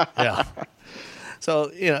 Yeah. So,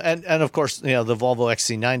 and of course, the Volvo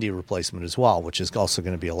XC90 replacement as well, which is also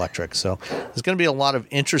going to be electric. So there's going to be a lot of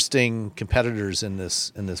interesting competitors in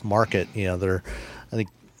this market. I think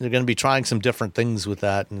they're going to be trying some different things with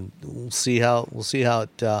that, and we'll see how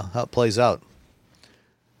it plays out.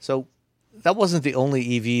 So that wasn't the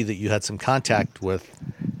only EV that you had some contact with,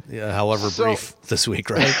 however brief, this week,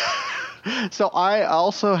 right? So I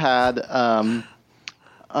also had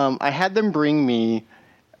I had them bring me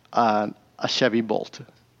a Chevy Bolt,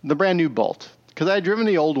 the brand new Bolt, because I had driven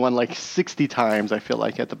the old one like 60 times. I feel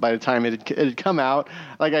like by the time it had come out,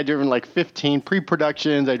 like I'd driven like 15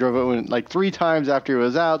 pre-productions. I drove it like 3 times after it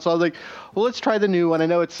was out. So I was like, well, let's try the new one. I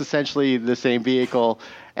know it's essentially the same vehicle,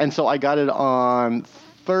 and so I got it on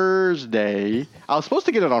Thursday. I was supposed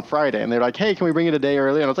to get it on Friday, and they're like, hey, can we bring it a day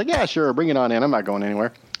early? And I was like, yeah, sure, bring it on in. I'm not going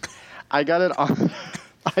anywhere. I got it on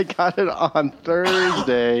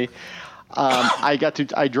Thursday.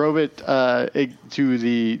 I drove it to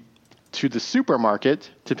the supermarket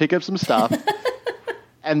to pick up some stuff.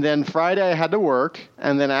 And then Friday I had to work.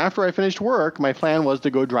 And then after I finished work, my plan was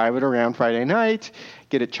to go drive it around Friday night,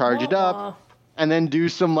 get it charged up, and then do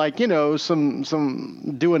some do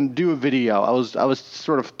a video. I was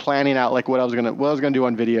sort of planning out like what I was gonna do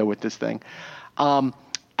on video with this thing.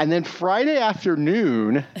 And then Friday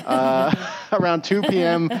afternoon, around 2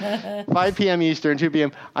 p.m., 5 p.m. Eastern, 2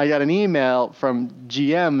 p.m., I got an email from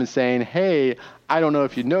GM saying, hey, I don't know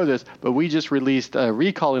if you know this, but we just released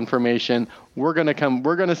recall information. We're going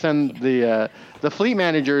to send the fleet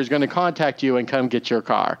manager is going to contact you and come get your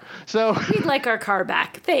car. So we'd like our car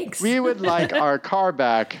back. Thanks. We would like our car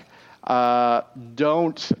back.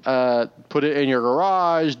 Don't put it in your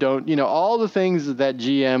garage. Don't, all the things that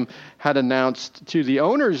GM had announced to the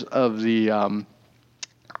owners of the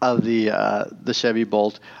Chevy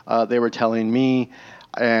Bolt. They were telling me,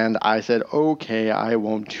 and I said, okay, I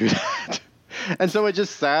won't do that. And so it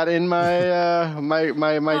just sat in my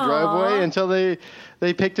my driveway until they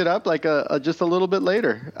picked it up just a little bit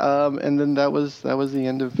later. And then that was the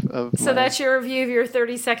end of So that's your review of your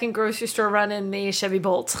 30-second grocery store run in the Chevy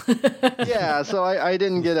Bolt. Yeah, so I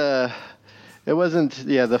didn't get it wasn't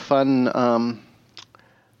the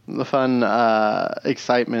fun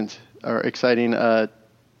excitement or exciting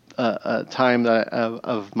time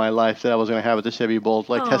of my life that I was going to have with the Chevy Bolt,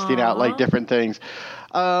 testing out different things.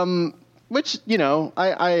 Which,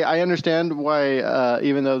 I understand why,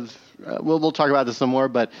 even though we'll talk about this some more,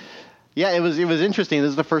 but yeah, it was interesting.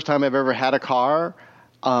 This is the first time I've ever had a car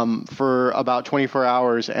for about 24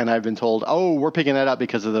 hours, and I've been told, oh, we're picking that up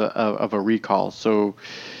because of a recall. So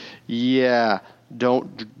yeah,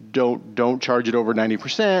 don't charge it over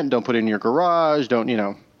 90%. Don't put it in your garage. Don't,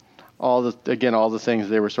 all the things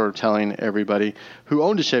they were sort of telling everybody who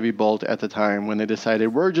owned a Chevy Bolt at the time when they decided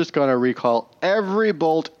we're just going to recall every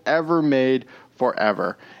Bolt ever made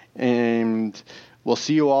forever. And we'll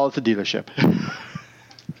see you all at the dealership.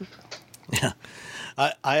 Yeah.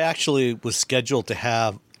 I actually was scheduled to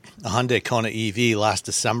have a Hyundai Kona EV last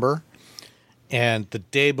December. And the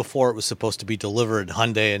day before it was supposed to be delivered,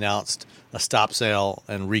 Hyundai announced a stop sale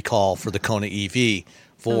and recall for the Kona EV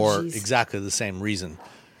for exactly the same reason.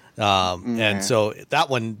 And so that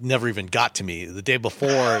one never even got to me. The day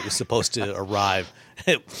before it was supposed to arrive,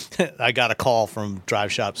 I got a call from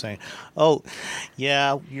Drive Shop saying, "Oh,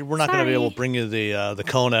 yeah, we're not going to be able to bring you the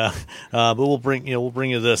Kona, but we'll bring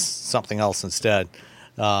you this something else instead."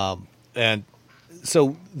 And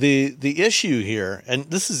so the issue here, and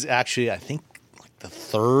this is actually I think the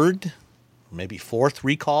third, maybe fourth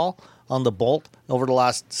recall on the Bolt over the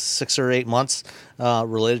last 6 or 8 months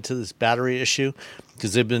related to this battery issue,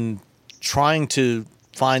 because they've been trying to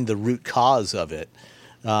find the root cause of it.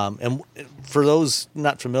 And for those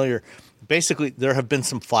not familiar, basically there have been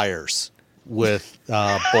some fires with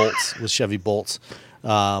bolts, with Chevy Bolts,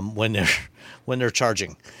 when they're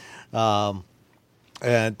charging, and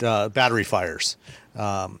battery fires.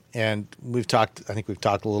 And I think we've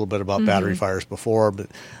talked a little bit about battery fires before, but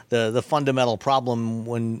the fundamental problem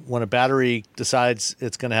when a battery decides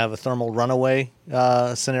it's going to have a thermal runaway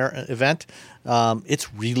event,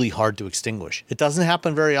 it's really hard to extinguish. It doesn't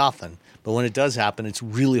happen very often, but when it does happen, it's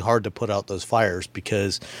really hard to put out those fires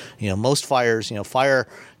because, most fires, to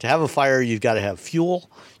have a fire, you've got to have fuel,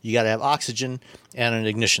 you got to have oxygen and an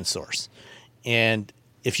ignition source. And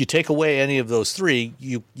if you take away any of those three,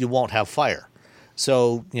 you won't have fire.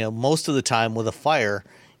 So, most of the time with a fire,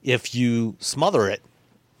 if you smother it,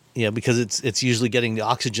 because it's usually getting the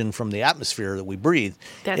oxygen from the atmosphere that we breathe.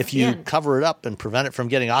 If you cover it up and prevent it from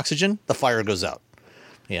getting oxygen, the fire goes out.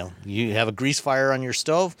 You have a grease fire on your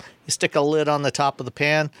stove, you stick a lid on the top of the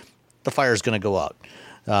pan, the fire is going to go out.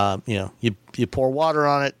 You pour water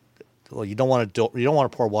on it. Well, you don't want to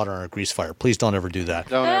pour water on a grease fire. Please don't ever do that.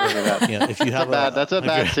 Don't ever do that. If you have that's a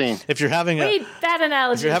bad scene. If you're having bad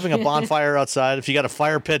analogy. If you're having a bonfire outside, if you got a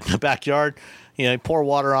fire pit in the backyard, you pour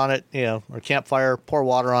water on it, or campfire, pour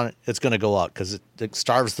water on it, it's going to go out because it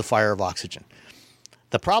starves the fire of oxygen.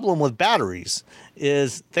 The problem with batteries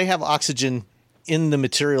is they have oxygen in the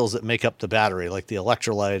materials that make up the battery, like the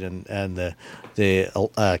electrolyte and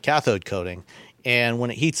the cathode coating. And when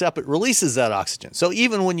it heats up, it releases that oxygen. So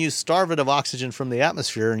even when you starve it of oxygen from the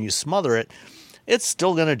atmosphere and you smother it, it's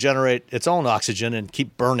still going to generate its own oxygen and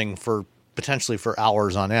keep burning potentially for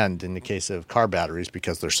hours on end in the case of car batteries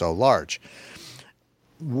because they're so large.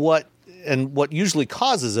 What usually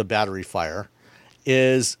causes a battery fire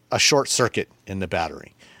is a short circuit in the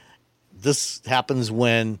battery. This happens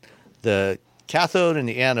when the cathode and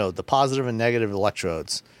the anode, the positive and negative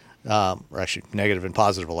electrodes, or actually negative and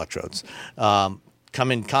positive electrodes,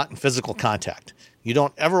 come in physical contact. You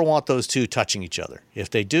don't ever want those two touching each other.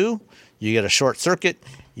 If they do, you get a short circuit,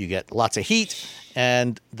 you get lots of heat,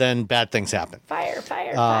 and then bad things happen.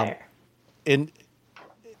 Fire. In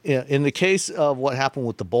the case of what happened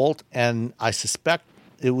with the Bolt, and I suspect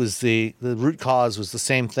it was the root cause was the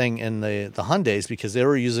same thing in the Hyundais because they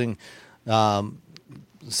were using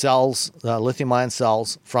cells, lithium-ion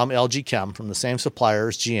cells from LG Chem, from the same supplier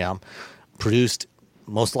as GM, produced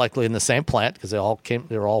most likely in the same plant because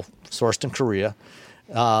they're all sourced in Korea.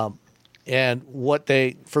 And what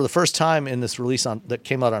they, for the first time in this release that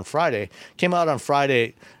came out on Friday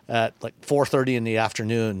at like 4:30 in the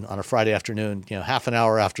afternoon on a Friday afternoon, half an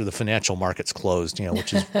hour after the financial markets closed,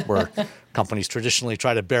 which is where companies traditionally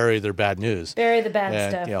try to bury their bad news. Bury the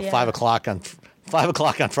bad stuff. 5 o'clock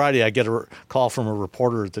on Friday, I get a call from a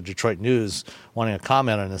reporter at the Detroit News wanting a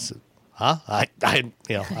comment on this. Huh? I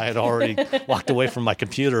had already walked away from my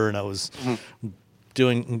computer and I was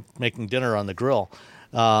making dinner on the grill.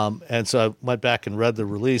 And so I went back and read the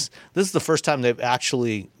release. This is the first time they've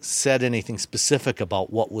actually said anything specific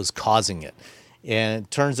about what was causing it. And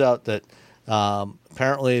it turns out that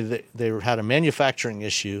apparently they had a manufacturing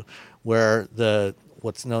issue where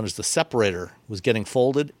what's known as the separator was getting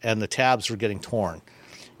folded and the tabs were getting torn.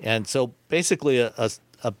 And so basically a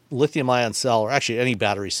lithium-ion cell, or actually any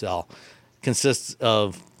battery cell, consists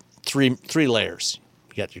of three layers.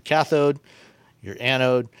 You got your cathode, your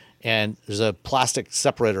anode, and there's a plastic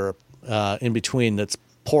separator in between that's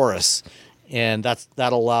porous, and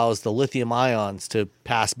that allows the lithium ions to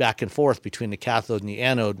pass back and forth between the cathode and the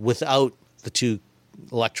anode without the two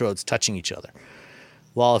electrodes touching each other.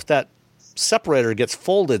 Well, if that separator gets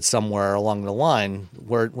folded somewhere along the line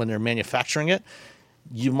when they're manufacturing it,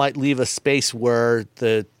 you might leave a space where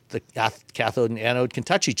the cathode and anode can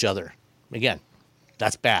touch each other. Again,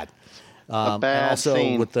 that's bad. And also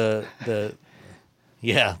scene. With the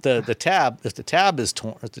tab, if the tab is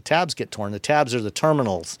torn, if the tabs get torn, the tabs are the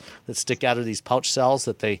terminals that stick out of these pouch cells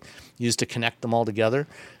that they use to connect them all together.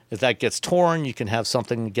 If that gets torn, you can have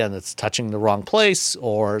something, again, that's touching the wrong place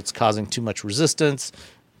or it's causing too much resistance,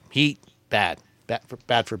 heat, bad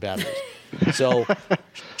for batteries. So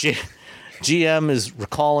GM is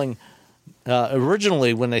recalling,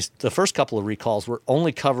 originally when the first couple of recalls were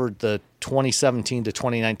only covered the 2017 to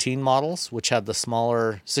 2019 models, which had the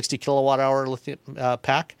smaller 60 kilowatt hour lithium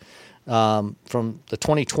pack. From the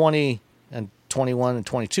 2020 and 21 and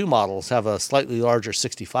 22 models have a slightly larger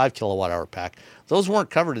 65 kilowatt hour pack. Those weren't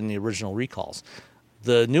covered in the original recalls.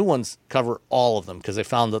 The new ones cover all of them because they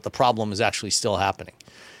found that the problem is actually still happening.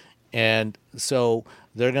 And so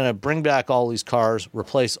they're going to bring back all these cars,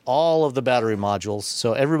 replace all of the battery modules.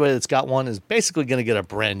 So everybody that's got one is basically going to get a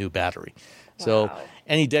brand new battery. Wow. So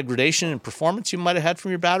any degradation in performance you might have had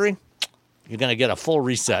from your battery, you're going to get a full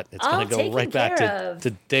reset. It's going to go right back to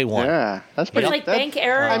day one. Yeah, that's pretty. It's like bank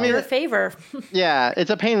error in your favor. Yeah, it's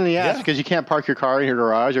a pain in the ass because you can't park your car in your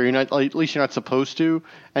garage, or at least you're not supposed to,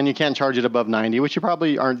 and you can't charge it above 90, which you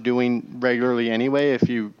probably aren't doing regularly anyway if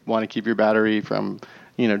you want to keep your battery from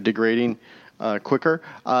degrading quicker.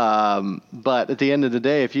 But at the end of the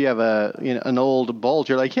day, if you have an old Bolt,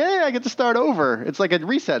 you're like, hey, I get to start over. It's like a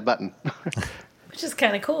reset button. Which is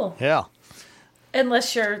kind of cool. Yeah.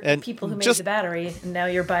 Unless you're people who made the battery, and now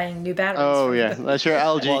you're buying new batteries. Oh yeah, unless you're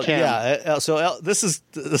LG Chem. Yeah. So this is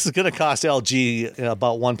going to cost LG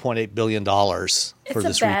about $1.8 billion for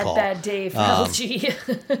this recall. It's a bad day for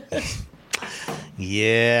LG.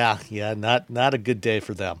 Yeah, not a good day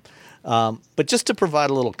for them. But just to provide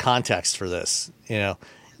a little context for this,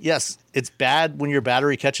 yes, it's bad when your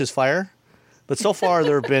battery catches fire, but so far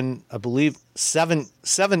there have been, I believe, seven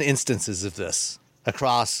instances of this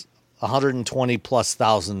across 120 plus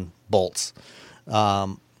thousand bolts,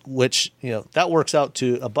 which that works out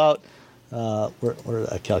to about where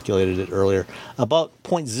I calculated it earlier, about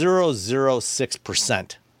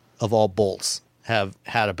 0.006% of all bolts have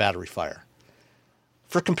had a battery fire.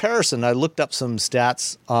 For comparison, I looked up some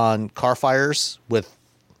stats on car fires with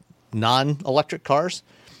non-electric cars,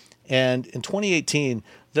 and in 2018,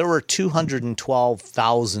 there were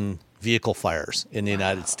 212,000 vehicle fires in the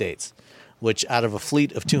United States, which out of a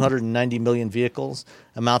fleet of 290 million vehicles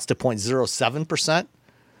amounts to 0.07%,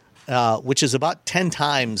 which is about 10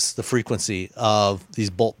 times the frequency of these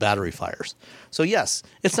Bolt battery fires. So yes,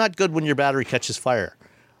 it's not good when your battery catches fire.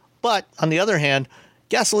 But on the other hand,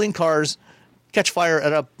 gasoline cars catch fire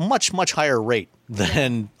at a much, much higher rate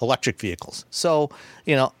than electric vehicles. So,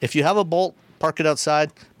 if you have a Bolt, park it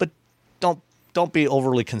outside, but don't be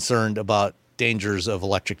overly concerned about dangers of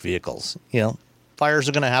electric vehicles. Fires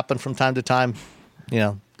are going to happen from time to time.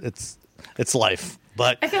 It's life.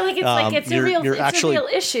 But I feel like it's a real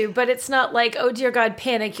issue, but it's not like, oh dear God,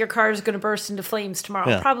 panic, your car is going to burst into flames tomorrow.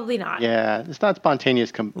 Yeah. Probably not. Yeah, it's not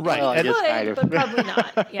spontaneous. Right. But probably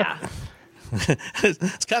not. Yeah.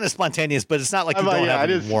 it's kind of spontaneous, but it's not like you don't have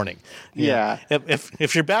any warning. Yeah.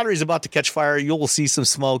 If your battery's about to catch fire, you will see some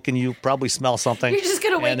smoke and you probably smell something. You're just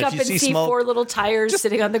going to wake up and see smoke, 4 little tires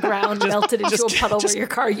sitting on the ground, melted into a puddle where your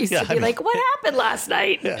car used to be. Like, what happened last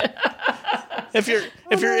night? Yeah. If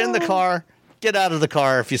you're in the car, get out of the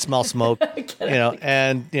car if you smell smoke,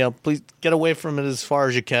 and please get away from it as far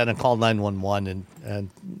as you can and call 911 and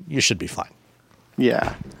you should be fine.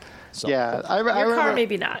 Yeah. So. Yeah, I remember, car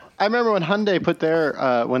maybe not. I remember when Hyundai put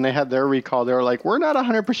their when they had their recall, they were like, we're not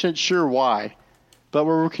 100% sure why, but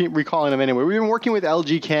we're recalling them anyway. We've been working with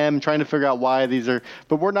LG Chem trying to figure out why these are,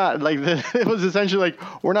 but we're not like it was essentially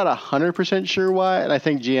like we're not 100% sure why, and I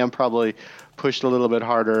think GM probably pushed a little bit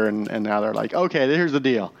harder, and now they're like, okay, here's the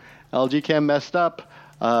deal, LG Chem messed up.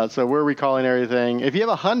 So we're recalling everything. If you have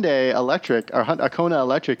a Hyundai electric or a Kona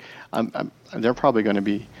electric, they're probably going to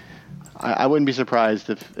be. I wouldn't be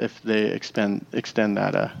surprised if they extend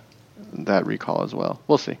that recall as well.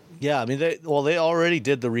 We'll see. Yeah, I mean they already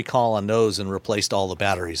did the recall on those and replaced all the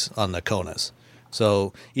batteries on the Konas.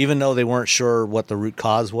 So even though they weren't sure what the root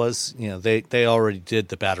cause was, they already did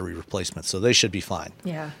the battery replacement, so they should be fine.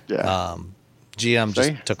 Yeah. GM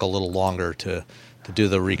just took a little longer to do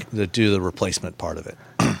the replacement part of it.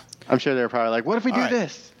 I'm sure they're probably like, what if we do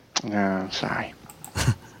this? No, sorry.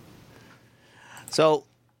 So.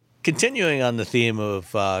 Continuing on the theme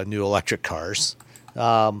of new electric cars,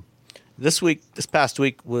 this past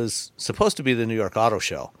week was supposed to be the New York Auto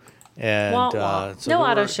Show, and no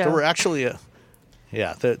auto show. There were actually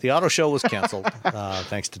the auto show was canceled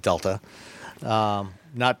thanks to Delta,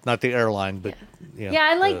 not the airline, but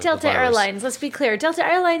I like Delta Airlines. Let's be clear, Delta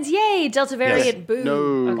Airlines, yay! Delta variant, boo.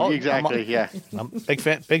 No, exactly, I'm a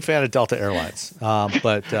big fan of Delta Airlines,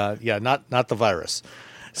 but not the virus.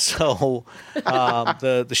 So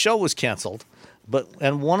the show was canceled,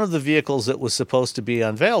 and one of the vehicles that was supposed to be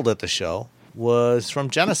unveiled at the show was from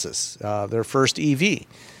Genesis, their first EV,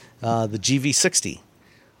 the GV60.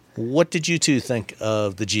 What did you two think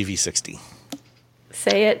of the GV60?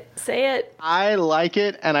 Say it. I like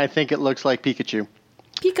it, and I think it looks like Pikachu.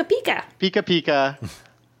 Pika Pika. Pika Pika.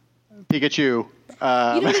 Pikachu.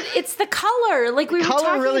 It's the color. Like we were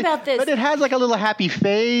talking about this. But it has like a little happy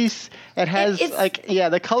face. It has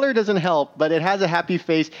the color doesn't help, but it has a happy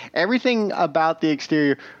face. Everything about the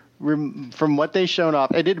exterior, from what they shown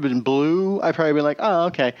off, it had been blue. I'd probably been like, oh,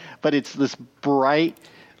 okay. But it's this bright,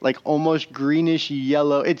 like almost greenish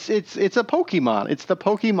yellow. It's a Pokemon. It's the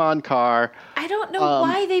Pokemon car. I don't know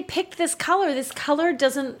why they picked this color. This color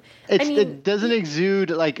doesn't. It doesn't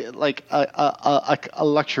exude like a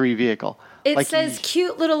luxury vehicle. It says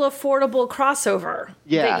cute little affordable crossover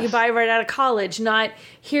that you buy right out of college, not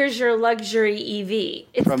here's your luxury EV.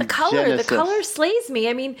 It's from the color. Genesis. The color slays me.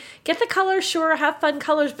 I mean, get the color, sure, have fun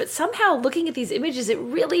colors, but somehow looking at these images, it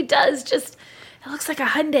really does it looks like a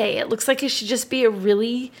Hyundai. It looks like it should just be a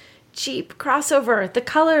really cheap crossover. The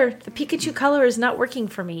color, the Pikachu color is not working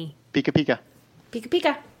for me. Pika Pika. Pika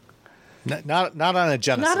Pika. Not on a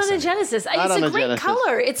Genesis. Not on a Genesis. It's a great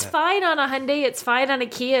color. It's fine on a Hyundai. It's fine on a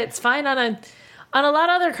Kia. It's fine on a lot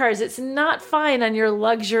of other cars. It's not fine on your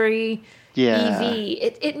luxury EV.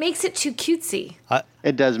 It makes it too cutesy.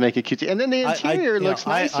 It does make it cutesy, and then the interior looks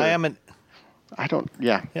nicer. I am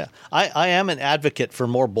an advocate for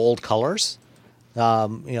more bold colors.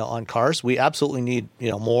 On cars, we absolutely need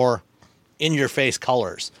more in-your-face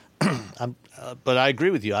colors. But I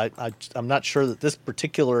agree with you. I'm not sure that this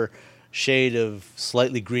particular shade of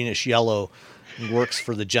slightly greenish yellow works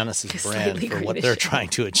for the Genesis brand for what they're trying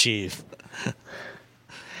to achieve.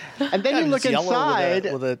 And then you look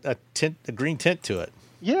inside with a green tint to it.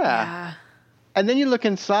 Yeah. And then you look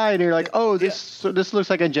inside and you're like, oh, this looks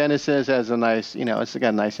like a Genesis. Has a nice, it's got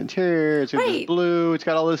a nice interior. It's got blue. It's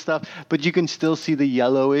got all this stuff, but you can still see the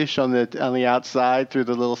yellowish on the outside through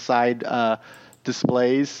the little side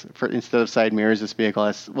displays instead of side mirrors. This vehicle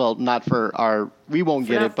has, not for our, we won't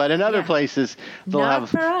get it, but in other places they'll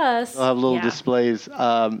have little displays.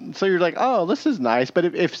 So you're like, oh, this is nice.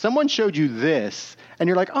 But if someone showed you this and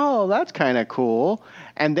you're like, oh, that's kind of cool,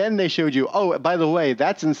 and then they showed you, oh, by the way,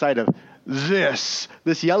 that's inside of this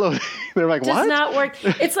yellow thing. They're like, what? Does not work.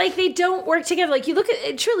 It's like they don't work together. Like you look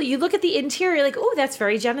at the interior, like, oh, that's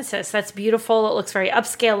very Genesis. That's beautiful. It looks very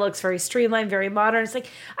upscale. It looks very streamlined, very modern. It's like,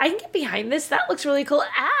 I can get behind this. That looks really cool.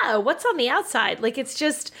 What's on the outside? Like, it's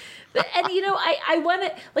just, and I want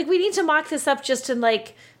to, like, we need to mock this up just in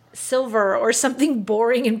like silver or something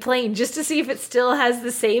boring and plain just to see if it still has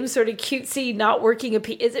the same sort of cutesy, not working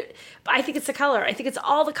appeal. I think it's the color. I think it's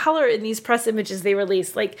all the color in these press images they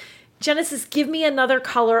released. Like, Genesis, give me another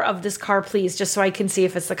color of this car, please, just so I can see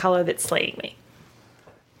if it's the color that's slaying me.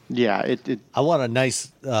 Yeah, I want a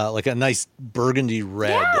nice, like a nice burgundy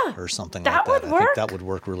red or something like that. Would work. I think that would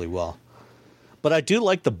work really well. But I do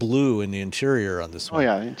like the blue in the interior on this one. Oh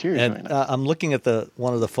yeah, the interior. And I'm looking at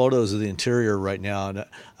one of the photos of the interior right now, and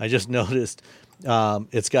I just noticed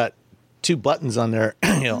it's got two buttons on there.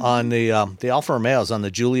 On the Alfa Romeos, on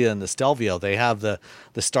the Giulia and the Stelvio, they have the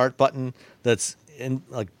start button that's in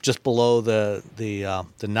like just below the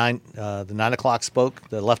 9 o'clock spoke,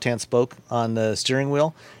 the left hand spoke on the steering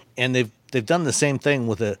wheel, and they've done the same thing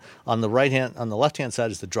with it on the left hand side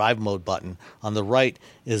is the drive mode button. On the right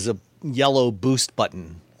is a yellow boost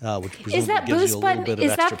button, which presumably is that gives boost you a button? little bit of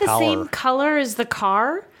Is extra that the power. same color as the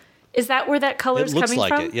car? Is that where that color is coming from? It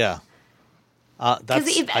looks like it, yeah. I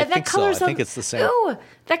think so. I think it's the same. Oh,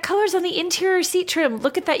 that color's on the interior seat trim.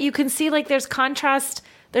 Look at that. You can see like there's contrast.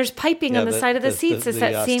 There's piping on the side of the seats. It's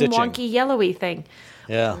that same stitching. wonky yellow-y thing.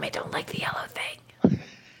 Yeah. I don't like the yellow thing.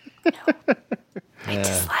 No. I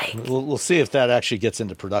dislike. We'll see if that actually gets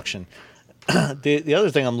into production. The other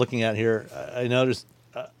thing I'm looking at here, I noticed,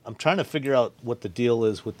 I'm trying to figure out what the deal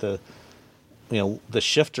is with the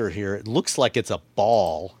shifter here. It looks like it's a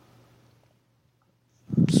ball,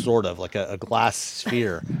 sort of like a glass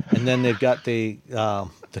sphere, and then they've got the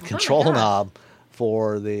control knob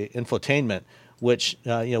for the infotainment, which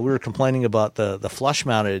we were complaining about the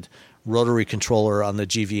flush-mounted rotary controller on the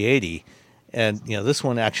GV80, and this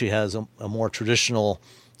one actually has a more traditional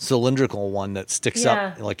cylindrical one that sticks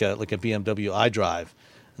up like a BMW iDrive,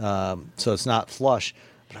 so it's not flush.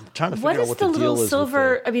 But I'm trying to figure out what the deal is. The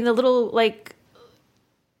little like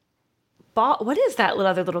ball. What is that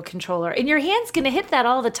other little controller? And your hand's going to hit that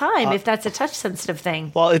all the time if that's a touch-sensitive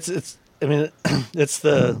thing. Well, it's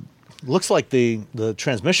the looks like the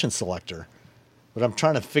transmission selector. But I'm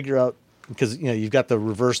trying to figure out, because you've got the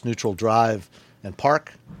reverse neutral drive and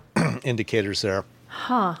park indicators there.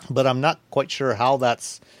 Huh. But I'm not quite sure how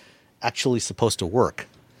that's actually supposed to work.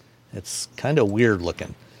 It's kind of weird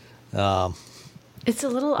looking. It's a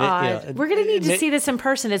little odd. We're going to need to see this in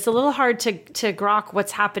person. It's a little hard to grok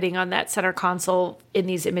what's happening on that center console in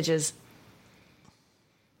these images.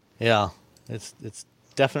 Yeah, it's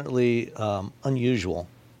definitely unusual.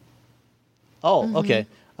 Oh, okay.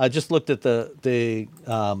 I just looked at the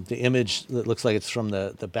image that looks like it's from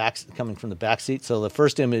the back, coming from the back seat. So the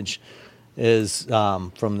first image is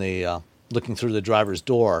from the looking through the driver's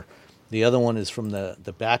door. The other one is from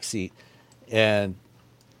the back seat. And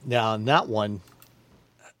now in that one,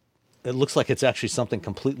 it looks like it's actually something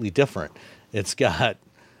completely different. It's got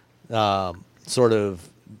sort of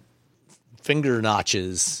finger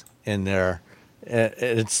notches in there.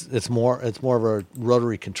 It's more of a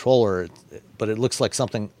rotary controller, but it looks like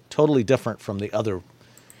something totally different from the other.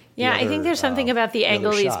 Yeah, I think there's something about the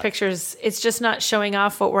angle of these pictures. It's just not showing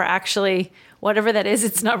off what we're actually, whatever that is,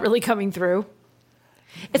 it's not really coming through.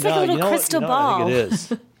 It's like a little crystal ball. I think it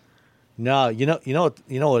is. No, you know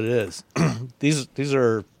what it is. These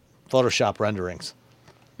are Photoshop renderings.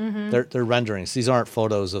 Mm-hmm. They're renderings. These aren't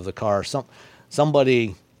photos of the car.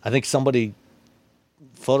 Somebody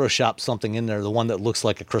photoshopped something in there, the one that looks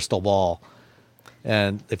like a crystal ball,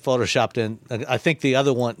 and they photoshopped in. I think the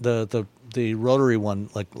other one, the rotary one,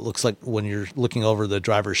 looks like when you're looking over the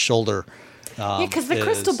driver's shoulder. Yeah, because the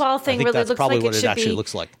crystal ball thing really looks like it should be.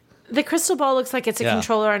 Looks like. The crystal ball looks like it's a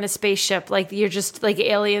controller on a spaceship. Like you're just like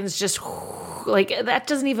aliens, just like that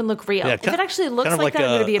doesn't even look real. Yeah, if it actually looks like that, I'm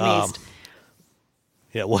going to be amazed.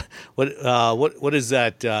 Yeah, what is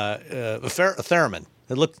that? A theremin.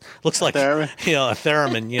 It looks like a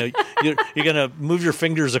theremin. You're gonna move your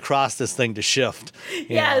fingers across this thing to shift.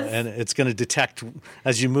 Yes, and it's gonna detect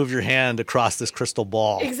as you move your hand across this crystal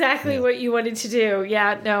ball. Exactly what you wanted to do.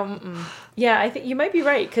 Yeah, no, yeah, I think you might be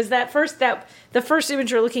right, because the first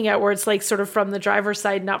image you're looking at, where it's like sort of from the driver's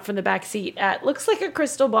side, not from the back seat, looks like a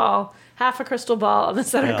crystal ball, half a crystal ball on the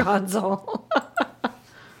center console.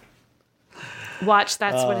 Watch,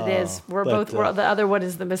 that's what it is. The other one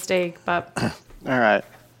is the mistake, but. All right.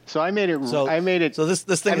 So I made it. So this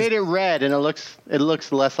thing. I made it red, and it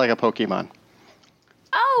looks less like a Pokemon.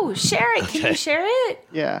 Oh, share it! Can you share it?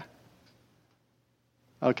 Yeah.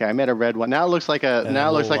 Okay, I made a red one. Now it looks like a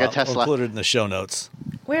Tesla. We'll put it in the show notes.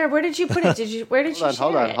 Where did you put it? Where did you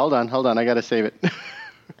share it? Hold on. I gotta save it.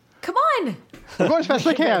 Come on. I'm going as fast as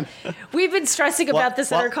I can. We've been stressing about the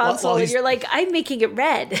center console, and you're like, I'm making it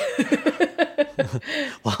red.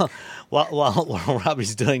 While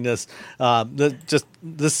Robbie's doing this,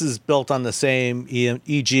 this is built on the same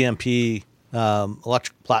eGMP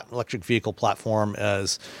electric vehicle platform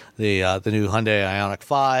as the new Hyundai Ioniq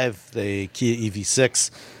 5, the Kia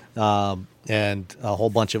EV6, and a whole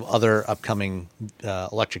bunch of other upcoming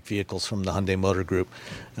electric vehicles from the Hyundai Motor Group.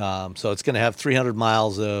 So it's going to have 300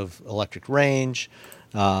 miles of electric range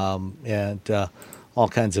and all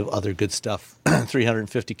kinds of other good stuff.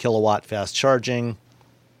 350 kilowatt fast charging.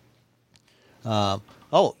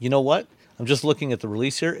 Oh, you know what? I'm just looking at the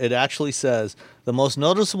release here. It actually says the most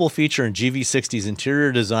noticeable feature in GV60's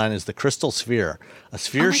interior design is the crystal sphere, a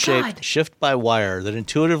sphere-shaped shift-by-wire that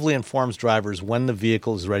intuitively informs drivers when the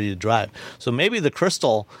vehicle is ready to drive. So maybe the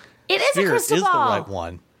crystal sphere is the right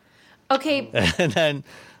one. Okay. And then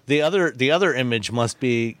the other image must have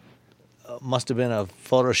been a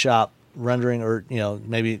Photoshop rendering, or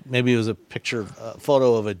maybe it was a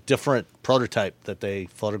photo of a different prototype that they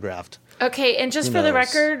photographed. Okay, and just for the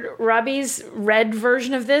record, Robbie's red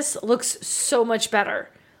version of this looks so much better.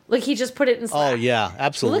 Like he just put it in Slack. Oh yeah,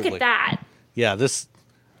 absolutely. Look at that. Yeah, this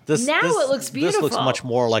now it looks beautiful. This looks much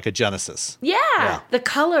more like a Genesis. Yeah. The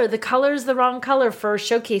color's the wrong color for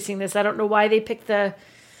showcasing this. I don't know why they picked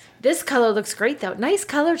this color. Looks great though. Nice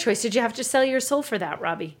color choice. Did you have to sell your soul for that,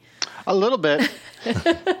 Robbie? A little bit.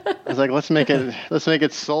 I was like, let's make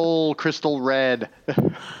it soul crystal red.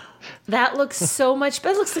 That looks so much,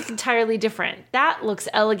 but it looks like entirely different. That looks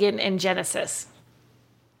elegant and Genesis.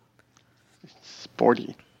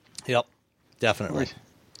 Sporty. Yep, definitely.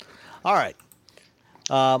 All right.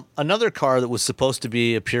 Another car that was supposed to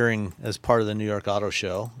be appearing as part of the New York Auto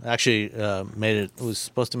Show, actually was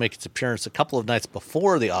supposed to make its appearance a couple of nights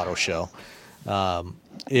before the auto show,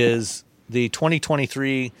 is the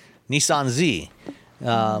 2023 Nissan Z,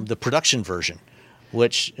 the production version,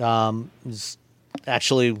 which was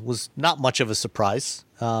not much of a surprise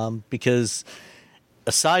because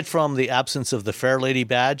aside from the absence of the Fairlady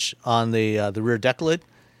badge on the rear deck lid,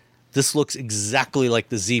 this looks exactly like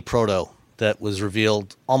the Z Proto that was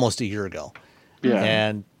revealed almost a year ago. Yeah.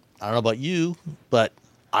 And I don't know about you, but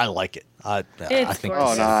I like it. I think it's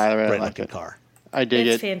I really a great like looking it. car. I dig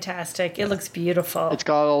it. It's fantastic. It looks beautiful. It's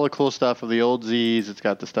got all the cool stuff of the old Zs. It's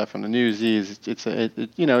got the stuff from the new Zs.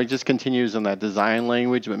 It just continues in that design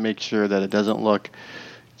language, but makes sure that it doesn't look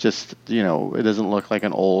it doesn't look like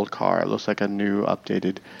an old car. It looks like a new,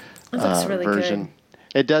 updated really version. Good.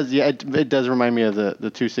 It does. Yeah, it does remind me of the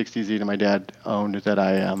 260Z that my dad owned that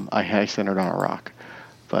I centered on a rock.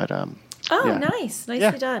 But nice,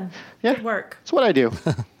 nicely done. Yeah. Good work. That's what I do.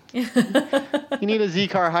 You need a Z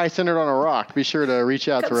car high centered on a rock. Be sure to reach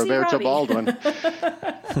out to Roberto Baldwin.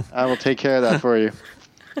 I will take care of that for you.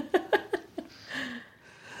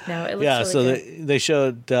 No, it looks really good.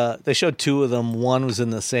 they showed two of them. One was in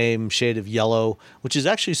the same shade of yellow, which is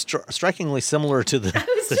actually strikingly similar to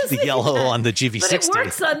the yellow on the GV60. But it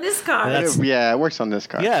works on this car. It works on this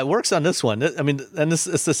car. Yeah, it works on this one. I mean, and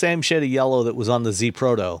it's the same shade of yellow that was on the Z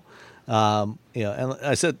Proto. And like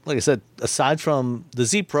I said, aside from the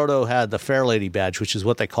Z Proto had the Fairlady badge, which is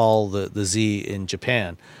what they call the Z in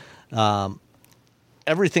Japan.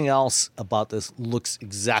 Everything else about this looks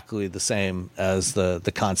exactly the same as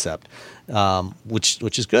the concept,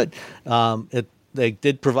 which is good. They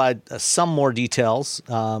did provide some more details.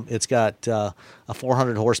 It's got a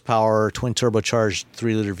 400 horsepower twin turbocharged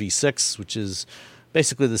 3-liter V6, which is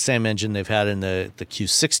basically the same engine they've had in the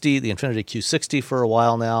Q60, the Infiniti Q60 for a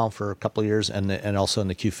while now, for a couple of years, and also in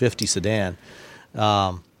the Q50 sedan.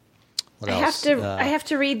 I have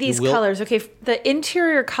to read these colors. Okay, the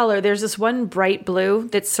interior color, there's this one bright blue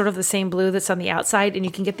that's sort of the same blue that's on the outside, and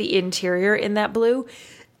you can get the interior in that blue,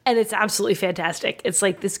 and it's absolutely fantastic. It's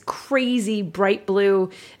like this crazy bright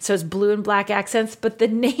blue, so it's blue and black accents, but the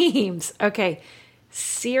names, okay,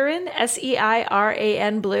 Seiran,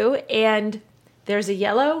 Seiran blue, and there's a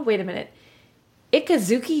yellow, wait a minute,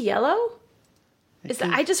 Ikazuki yellow?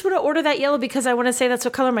 I just want to order that yellow because I want to say that's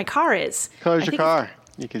what color my car is. Color's your car?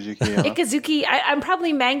 Ikazuki yellow. Ikazuki, I'm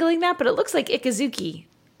probably mangling that, but it looks like Ikazuki.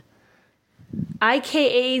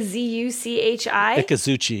 Ikazuchi.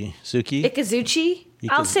 Ikazuchi?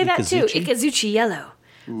 I'll say that too. Ikazuchi yellow.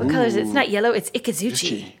 What color is it? It's not yellow, it's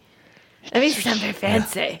Ikazuchi. That makes it sound very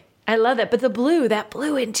fancy. Yeah. I love that. But that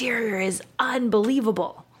blue interior is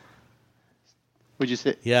unbelievable. Would you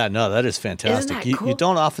say? Yeah, no, that is fantastic. Isn't that cool? You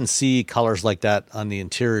don't often see colors like that on the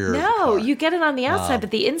interior. No, you get it on the outside,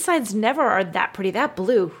 but the insides never are that pretty. That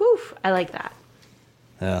blue, whew, I like that.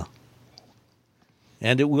 Yeah.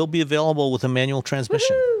 And it will be available with a manual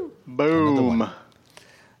transmission. Boom.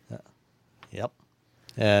 Yep.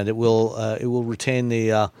 And it will retain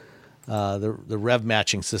the rev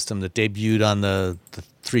matching system that debuted on the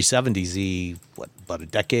 370Z about a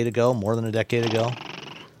decade ago, more than a decade ago.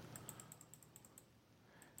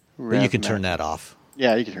 But you can turn that off.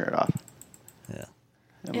 Yeah, you can turn it off. Yeah.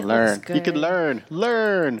 And learn. You could learn,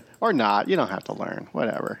 or not. You don't have to learn.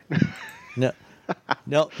 Whatever.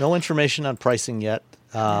 No information on pricing yet.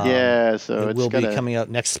 So it will be coming out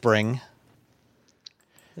next spring.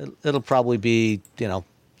 It'll probably be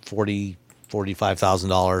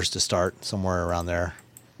 $45,000 to start, somewhere around there.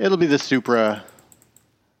 It'll be the Supra.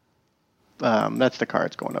 That's the car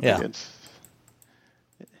it's going up against.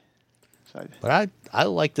 But I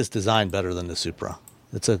like this design better than the Supra.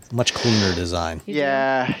 It's a much cleaner design.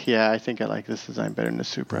 Yeah, I think I like this design better than the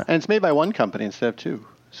Supra. And it's made by one company instead of two.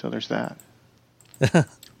 So there's that. The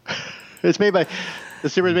Supra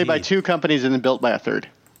is made by two companies and then built by a third.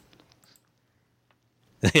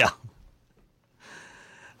 Yeah.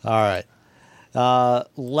 All right.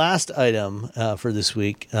 Last item for this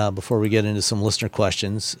week, before we get into some listener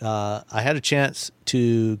questions, I had a chance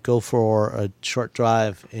to go for a short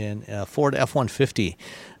drive in a Ford F-150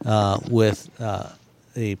 with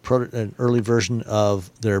an early version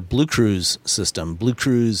of their Blue Cruise system. Blue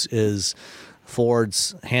Cruise is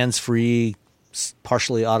Ford's hands-free,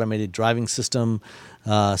 partially automated driving system,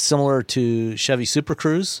 similar to Chevy Super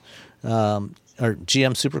Cruise or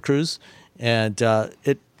GM Super Cruise, and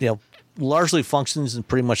it largely functions in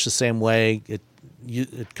pretty much the same way. It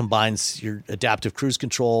combines your adaptive cruise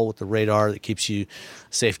control with the radar that keeps you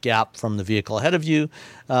a safe gap from the vehicle ahead of you,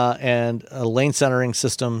 and a lane centering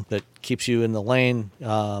system that keeps you in the lane.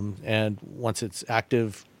 And once it's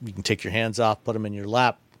active, you can take your hands off, put them in your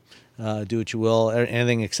lap, do what you will,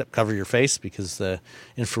 anything except cover your face, because the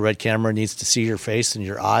infrared camera needs to see your face and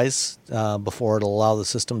your eyes before it'll allow the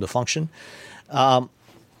system to function.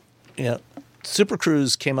 Super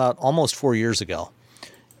Cruise came out almost 4 years ago,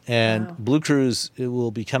 and Blue Cruise, it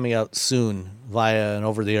will be coming out soon via an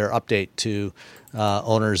over-the-air update to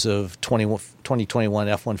owners of 2021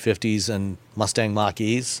 F-150s and Mustang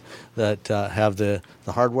Mach-E's that have the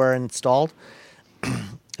hardware installed.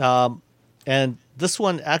 And this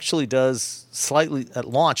one actually does slightly, at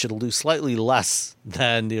launch, it'll do slightly less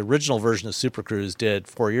than the original version of Super Cruise did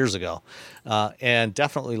 4 years ago, and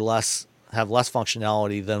definitely have less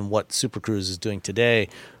functionality than what Super Cruise is doing today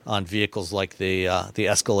on vehicles like the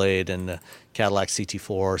Escalade and the Cadillac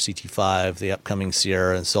CT4, CT5, the upcoming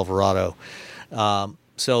Sierra and Silverado.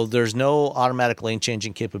 So there's no automatic lane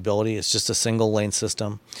changing capability. It's just a single lane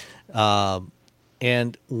system.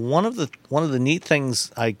 And one of the neat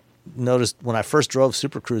things I noticed when I first drove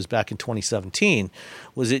Super Cruise back in 2017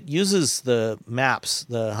 was it uses the maps,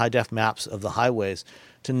 the high def maps of the highways,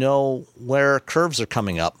 to know where curves are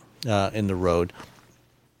coming up in the road,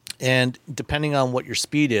 and depending on what your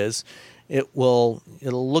speed is, it'll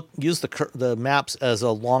use the maps as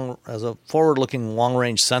a forward-looking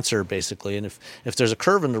long-range sensor, basically. And if there's a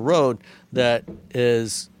curve in the road that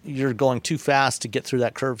you're going too fast to get through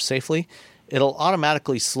that curve safely, it'll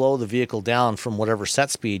automatically slow the vehicle down from whatever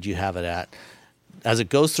set speed you have it at as it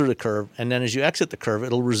goes through the curve, and then as you exit the curve,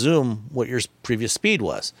 it'll resume what your previous speed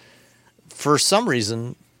was. For some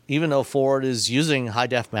reason, even though Ford is using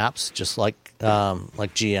high-def maps, just like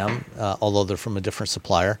GM, although they're from a different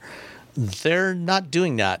supplier, they're not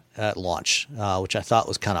doing that at launch, which I thought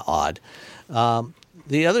was kind of odd.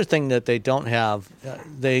 The other thing that they don't have,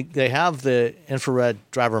 they have the infrared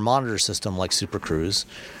driver monitor system like Super Cruise,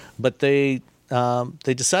 but they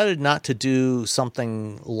decided not to do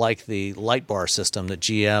something like the light bar system that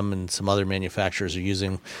GM and some other manufacturers are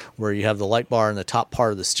using, where you have the light bar in the top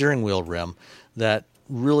part of the steering wheel rim that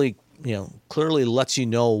really, clearly lets you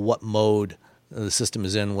know what mode the system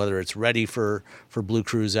is in, whether it's ready for Blue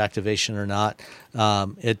Cruise activation or not.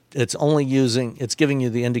 It's giving you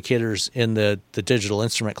the indicators in the digital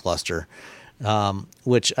instrument cluster,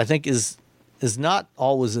 which I think is not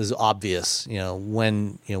always as obvious,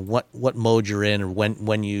 what mode you're in or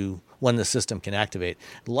when the system can activate.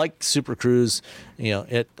 Like Super Cruise,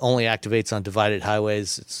 it only activates on divided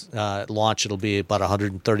highways. It's at launch, it'll be about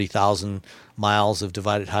 130,000 miles of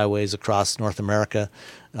divided highways across North America.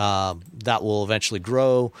 That will eventually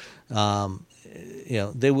grow.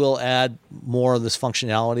 They will add more of this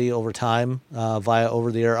functionality over time via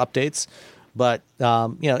over-the-air updates. But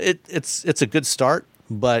it's a good start.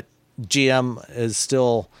 But GM is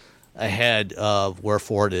still ahead of where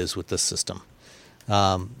Ford is with this system.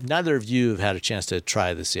 Neither of you have had a chance to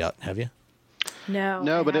try this out, have you?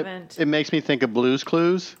 No, but haven't. It makes me think of Blue's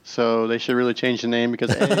Clues, so they should really change the name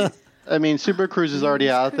because I mean, Super Cruise is already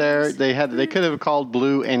out there. They could have called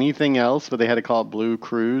Blue anything else, but they had to call it Blue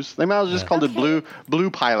Cruise. They might as well just called it Blue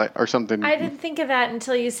Pilot or something. I didn't think of that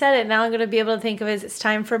until you said it. Now I'm going to be able to think of it. It's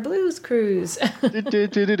time for Blues Cruise.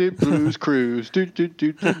 Blues Cruise.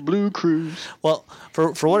 Blue Cruise. Well,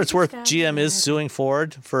 for what it's worth, GM is suing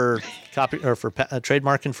Ford for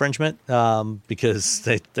trademark infringement because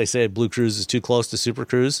they say Blue Cruise is too close to Super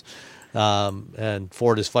Cruise. And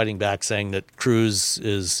Ford is fighting back, saying that Cruise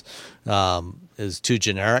is too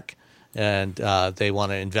generic, and they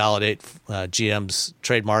want to invalidate GM's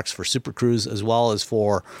trademarks for Super Cruise as well as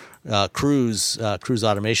for Cruise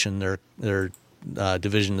Automation, their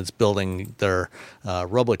division that's building their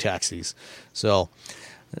robotaxis. So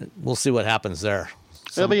we'll see what happens there.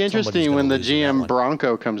 It'll be interesting when the GM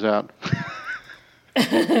Bronco comes out.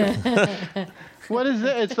 What is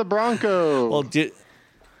it? It's the Bronco. Well,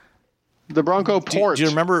 the Bronco Port. Do you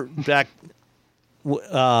remember back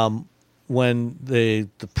when the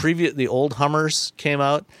old Hummers came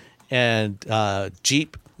out and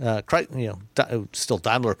Jeep, still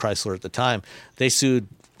Daimler Chrysler at the time, they sued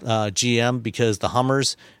GM because the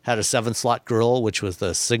Hummers had a 7-slot grill, which was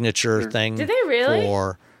the signature thing. Did they really?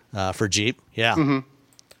 For Jeep? Yeah. Mm-hmm.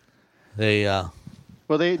 They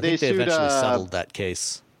they sued, eventually settled that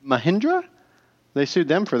case. Mahindra? They sued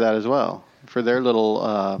them for that as well, for their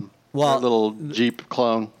little little Jeep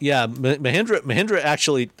clone. Yeah, Mahindra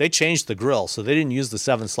actually, they changed the grill, so they didn't use the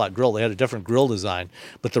 7-slot grill. They had a different grill design,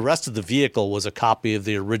 but the rest of the vehicle was a copy of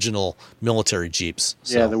the original military Jeeps.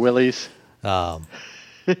 So, yeah, the Willys.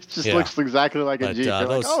 It just looks exactly like a Jeep. You're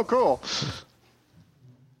like, oh, cool.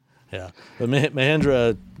 Yeah, but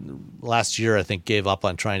Mahindra last year, I think, gave up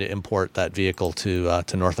on trying to import that vehicle to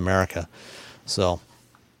North America. So,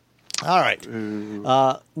 all right,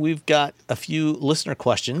 we've got a few listener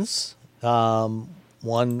questions.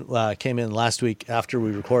 One came in last week after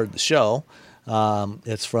we recorded the show.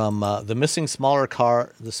 It's from the missing smaller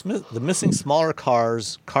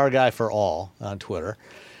cars car guy for all on Twitter.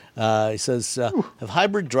 He says, have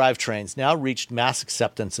hybrid drivetrains now reached mass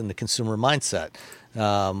acceptance in the consumer mindset?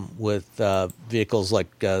 With vehicles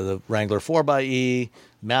like the Wrangler 4xe,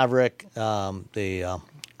 Maverick, the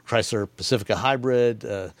Chrysler Pacifica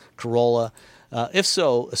Hybrid, Corolla. If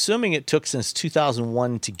so, assuming it took since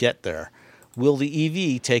 2001 to get there, will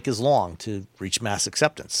the EV take as long to reach mass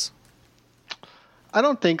acceptance? I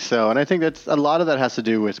don't think so, and I think that's a lot of that has to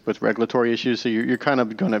do with regulatory issues. So you're kind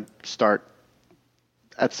of going to start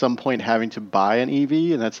at some point having to buy an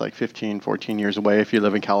EV, and that's like 15, 14 years away if you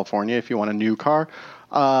live in California, if you want a new car.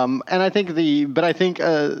 And I think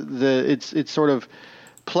it's sort of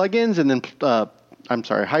plug-ins and then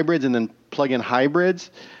hybrids and then plug-in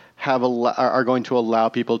hybrids are going to allow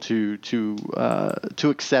people to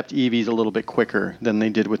accept EVs a little bit quicker than they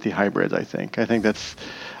did with the hybrids. I think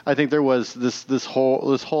there was this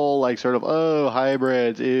whole like sort of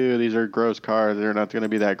hybrids, ew, these are gross cars, they're not going to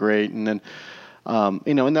be that great, and then. And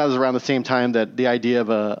that was around the same time that the idea of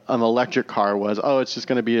an electric car was, it's just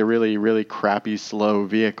going to be a really, really crappy, slow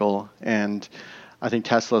vehicle. And I think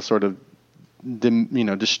Tesla sort of,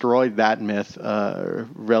 destroyed that myth,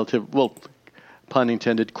 pun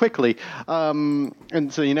intended, quickly. And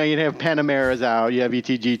so, you have Panameras out, you have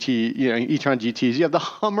e-tron GTs, you have the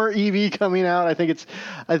Hummer EV coming out. I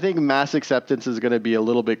think mass acceptance is going to be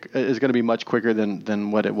much quicker than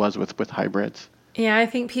what it was with hybrids. Yeah, I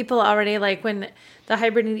think people already, like when the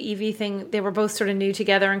hybrid and EV thing, they were both sort of new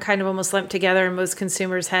together and kind of almost lumped together in most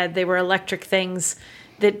consumers' head. They were electric things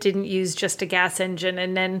that didn't use just a gas engine.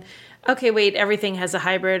 And then, okay, wait, everything has a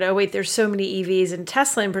hybrid. Oh, wait, there's so many EVs. And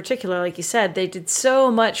Tesla in particular, like you said, they did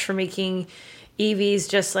so much for making EVs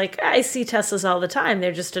just like, I see Teslas all the time.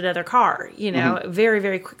 They're just another car, Mm-hmm. Very,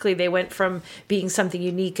 very quickly they went from being something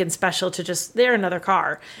unique and special to just, they're another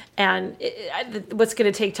car. And what's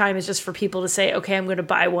going to take time is just for people to say, okay, I'm going to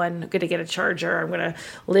buy one, I'm going to get a charger, I'm going to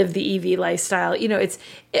live the EV lifestyle.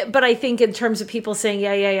 But I think in terms of people saying,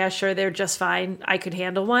 yeah, sure, they're just fine, I could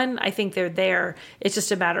handle one, I think they're there. It's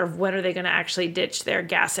just a matter of when are they going to actually ditch their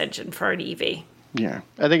gas engine for an EV. Yeah,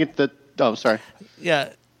 I think sorry.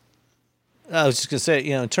 Yeah. I was just going to say,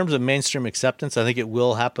 in terms of mainstream acceptance, I think it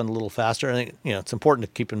will happen a little faster. I think, it's important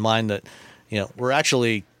to keep in mind that, we're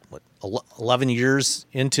actually 11 years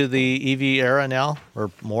into the EV era now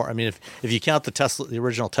or more. I mean, if you count the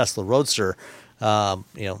original Tesla Roadster,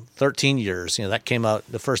 13 years, that came out,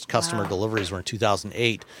 the first customer deliveries were in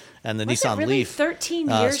 2008 and the Nissan really Leaf 13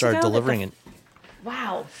 years started ago? delivering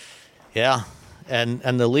Wow. Yeah.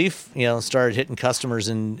 And the Leaf, started hitting customers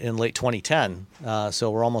in late 2010.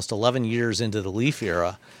 So we're almost 11 years into the Leaf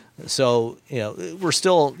era. So, we're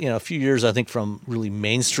still, a few years, I think, from really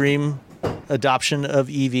mainstream adoption of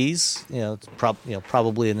EVs. It's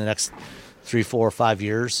probably in the next 3, 4, or 5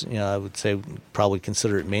 years. I would say probably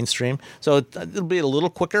consider it mainstream. So it'll be a little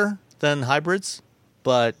quicker than hybrids,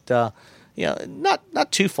 but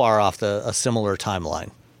not too far off a similar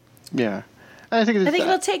timeline. Yeah. I think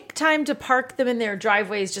it'll take time to park them in their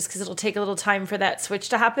driveways just because it'll take a little time for that switch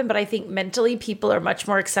to happen. But I think mentally people are much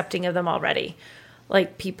more accepting of them already.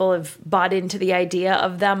 Like people have bought into the idea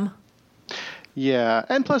of them. Yeah,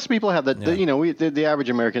 and plus people have the average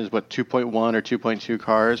American is 2.1 or 2.2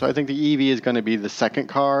 cars. So I think the EV is going to be the second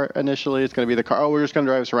car initially. It's going to be the car. Oh, we're just going to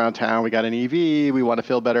drive us around town. We got an EV. We want to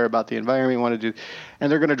feel better about the environment. We want to do, and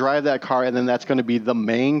they're going to drive that car, and then that's going to be the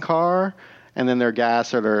main car. And then their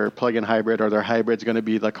gas or their plug-in hybrid or their hybrid's going to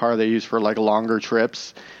be the car they use for like longer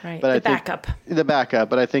trips. Right. But backup. The backup.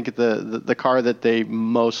 But I think the car that they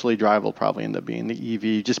mostly drive will probably end up being the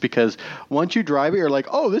EV, just because once you drive it, you're like,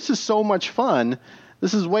 oh, this is so much fun.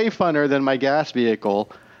 This is way funner than my gas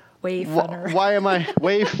vehicle. Way funner. Why am I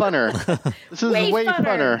way funner? This is way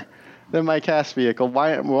funner than my gas vehicle.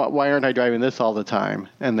 Why aren't I driving this all the time?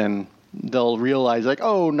 And then they'll realize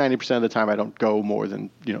 90% of the time I don't go more than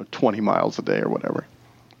 20 miles a day or whatever.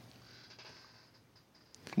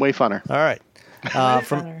 Way funner. All right.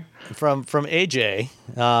 From AJ,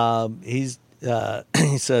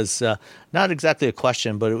 he says not exactly a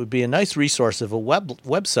question, but it would be a nice resource if a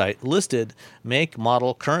website listed make,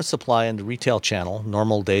 model, current supply, and the retail channel,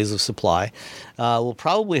 normal days of supply, will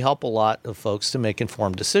probably help a lot of folks to make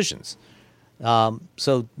informed decisions.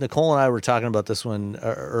 So Nicole and I were talking about this one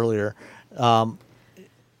earlier.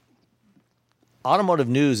 Automotive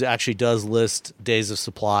News actually does list days of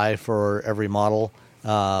supply for every model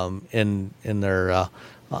in their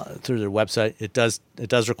through their website. It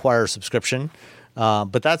does require a subscription,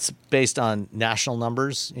 but that's based on national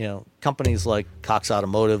numbers. Companies like Cox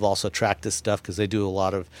Automotive also track this stuff because they do a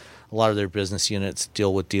lot of their business units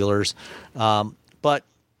deal with dealers, but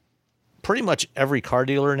pretty much every car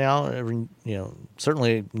dealer now,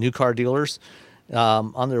 certainly new car dealers,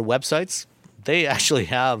 on their websites, they actually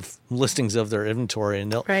have listings of their inventory,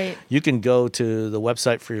 and you can go to the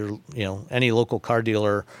website for your, any local car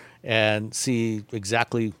dealer and see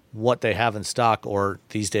exactly what they have in stock, or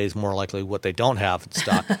these days more likely what they don't have in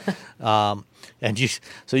stock. And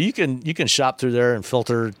you can shop through there and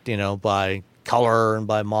filter, by color and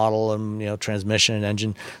by model and transmission and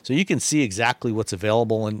engine, so you can see exactly what's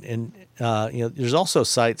available. And there's also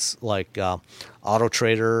sites like Auto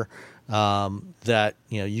Trader that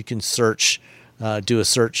you can search, do a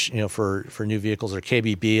search for new vehicles, or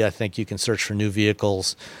KBB. I think you can search for new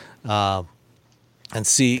vehicles and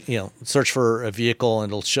see search for a vehicle,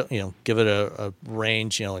 and it'll show give it a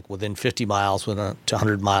range like within 50 miles, within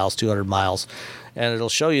 100 miles, 200 miles. And it'll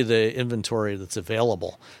show you the inventory that's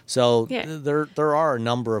available. So there are a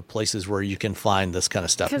number of places where you can find this kind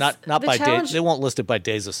of stuff. Not by days. They won't list it by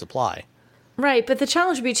days of supply. Right, but the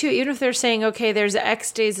challenge would be too, even if they're saying, okay, there's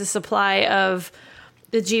X days of supply of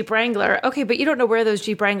the Jeep Wrangler. Okay, but you don't know where those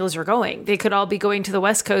Jeep Wranglers are going. They could all be going to the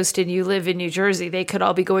West Coast and you live in New Jersey. They could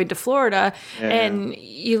all be going to Florida and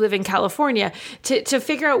you live in California. To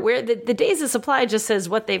figure out where the days of supply just says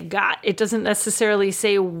what they've got. It doesn't necessarily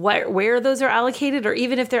say where those are allocated, or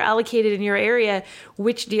even if they're allocated in your area,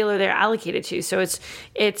 which dealer they're allocated to. So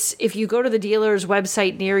it's if you go to the dealer's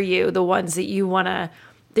website near you, the ones that you want to,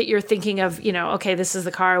 that you're thinking of, okay, this is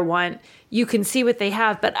the car I want, you can see what they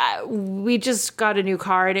have. But we just got a new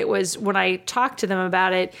car, and it was, when I talked to them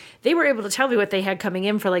about it, they were able to tell me what they had coming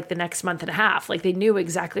in for like the next month and a half. Like they knew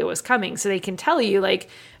exactly what was coming. So they can tell you like,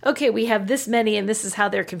 okay, we have this many and this is how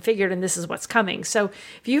they're configured and this is what's coming. So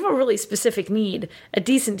if you have a really specific need, a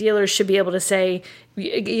decent dealer should be able to say,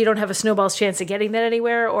 you don't have a snowball's chance of getting that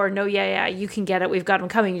anywhere, or no, you can get it. We've got them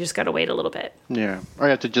coming. You just got to wait a little bit. Yeah. Or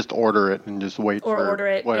you have to just order it and just wait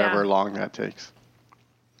for whatever long that takes,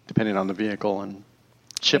 depending on the vehicle and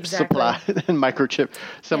chip supply and microchip,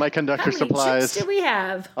 semiconductor supplies. How many chips do we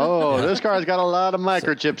have? Oh, this car's got a lot of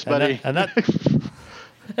microchips, buddy.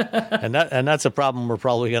 And that's a problem we're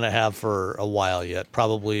probably going to have for a while yet,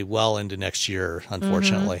 probably well into next year,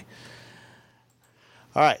 unfortunately. Mm-hmm.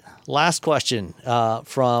 All right, last question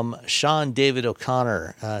from Sean David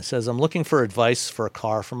O'Connor. Says, I'm looking for advice for a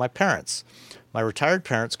car for my parents. My retired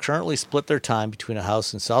parents currently split their time between a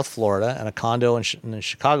house in South Florida and a condo in the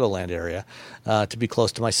Chicagoland area to be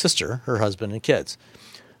close to my sister, her husband, and kids.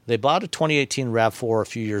 They bought a 2018 RAV4 a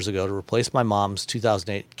few years ago to replace my mom's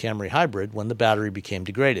 2008 Camry Hybrid when the battery became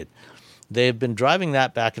degraded. They have been driving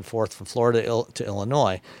that back and forth from Florida to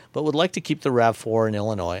Illinois, but would like to keep the RAV4 in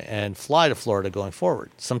Illinois and fly to Florida going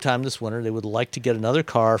forward. Sometime this winter, they would like to get another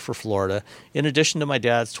car for Florida, in addition to my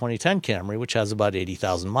dad's 2010 Camry, which has about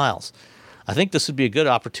 80,000 miles. I think this would be a good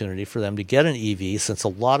opportunity for them to get an EV since a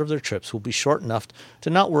lot of their trips will be short enough to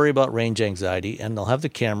not worry about range anxiety, and they'll have the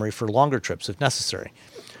Camry for longer trips if necessary.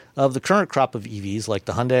 Of the current crop of EVs, like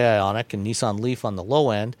the Hyundai Ioniq and Nissan Leaf on the low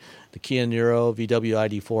end, the Kia Niro, VW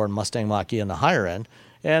ID4, and Mustang Mach-E on the higher end,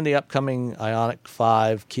 and the upcoming Ioniq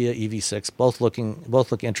 5, Kia EV6, both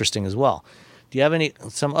look interesting as well. Do you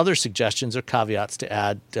have some other suggestions or caveats to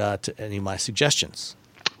add to any of my suggestions?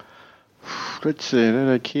 Let's see,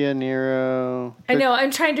 the Kia Niro. I know.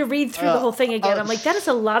 I'm trying to read through the whole thing again. I'm like, that is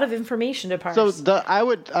a lot of information to parse. So I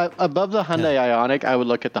would above the Hyundai Ioniq, I would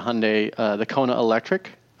look at the Hyundai, the Kona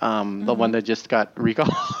Electric, the one that just got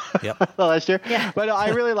recalled last year. Yeah. But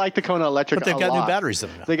I really like the Kona Electric. But they've got new batteries in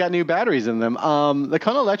them. They got new batteries in them. The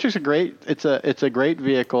Kona Electric's it's a great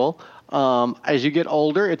vehicle. As you get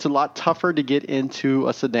older, it's a lot tougher to get into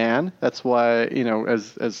a sedan. That's why,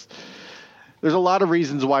 as there's a lot of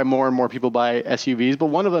reasons why more and more people buy SUVs, but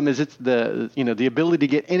one of them is it's the ability to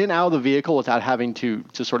get in and out of the vehicle without having to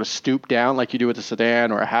sort of stoop down like you do with a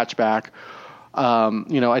sedan or a hatchback.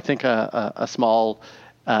 I think a small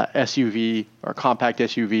SUV or compact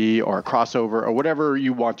SUV or a crossover or whatever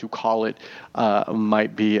you want to call it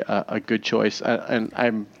might be a good choice. And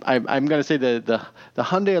I'm going to say the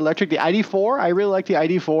Hyundai Electric, the ID4. I really like the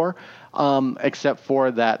ID4, except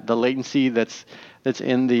for the latency that's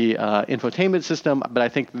in the infotainment system. But I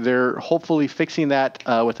think they're hopefully fixing that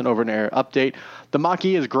with an over-the-air update. The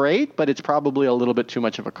Mach-E is great, but it's probably a little bit too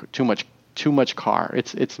much car.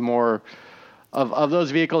 It's more. Of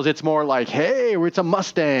those vehicles, it's more like, hey, it's a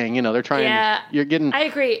Mustang. They're trying. Yeah, you're getting. I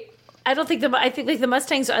agree. I think the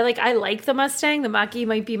Mustangs. I like the Mustang. The Mach-E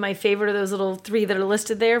might be my favorite of those little three that are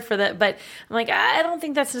listed there for that. But I'm like, I don't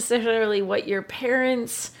think that's necessarily what your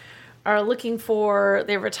parents are looking for.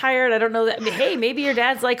 They're retired. I don't know that. I mean, hey, maybe your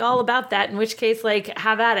dad's like all about that. In which case, like,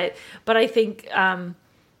 have at it. But I think.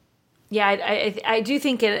 I do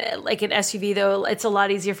think like an SUV though, it's a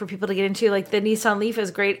lot easier for people to get into. Like the Nissan Leaf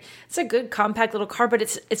is great. It's a good compact little car, but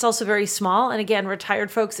it's also very small. And again,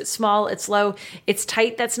 retired folks, it's small, it's low, it's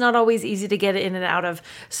tight. That's not always easy to get in and out of.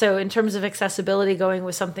 So in terms of accessibility, going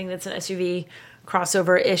with something that's an SUV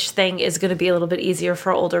crossover-ish thing is going to be a little bit easier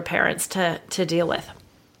for older parents to deal with.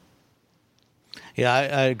 Yeah,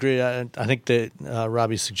 I agree. I think that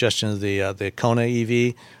Robbie's suggestion of the Kona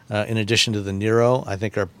EV, in addition to the Niro, I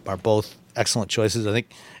think are both excellent choices. I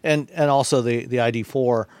think, and also the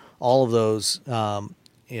ID4, all of those,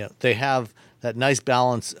 they have that nice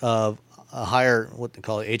balance of a higher, what they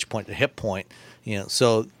call it, H point to hip point.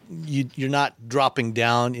 So you're not dropping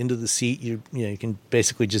down into the seat. You can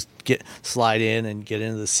basically just slide in and get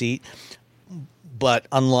into the seat. But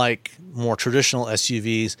unlike more traditional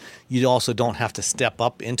SUVs, you also don't have to step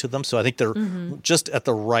up into them. So I think they're just at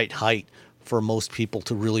the right height for most people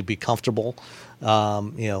to really be comfortable.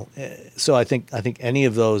 So I think any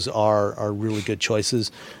of those are really good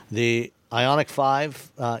choices. The Ioniq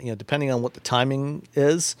 5, depending on what the timing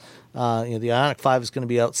is, the Ioniq 5 is going to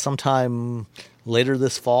be out sometime later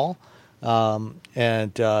this fall, and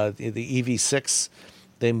the EV6.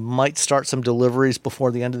 They might start some deliveries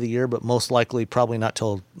before the end of the year, but most likely probably not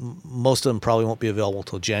till, most of them probably won't be available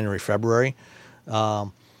till January, February.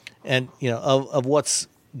 Of what's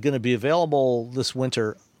going to be available this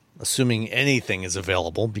winter, assuming anything is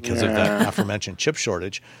available because of that aforementioned chip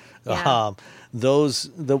shortage, the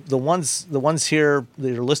ones here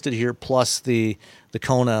that are listed here plus the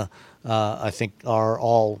Kona, I think are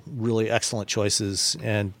all really excellent choices,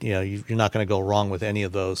 and you're not going to go wrong with any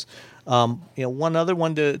of those. One other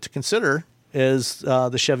one to consider is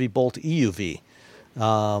the Chevy Bolt EUV,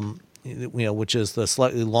 which is the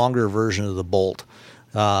slightly longer version of the Bolt.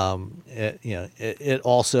 It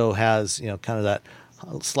also has kind of that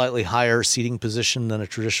slightly higher seating position than a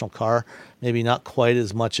traditional car. Maybe not quite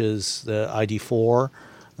as much as the ID4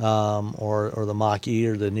 or the Mach-E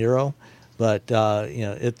or the Niro. But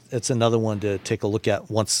it's another one to take a look at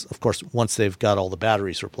once they've got all the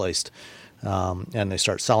batteries replaced, and they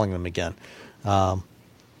start selling them again. And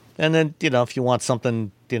then if you want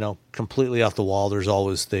something completely off the wall, there's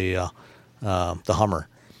always the Hummer.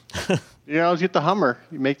 You always get the Hummer.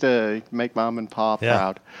 You make mom and pop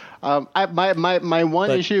proud. My one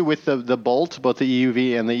issue with the Bolt, both the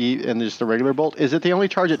EUV and just the regular Bolt, is that they only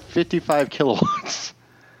charge at 55 kilowatts.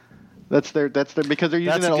 That's their because they're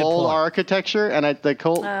using an old architecture, and the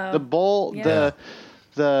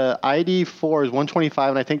ID4 is 125,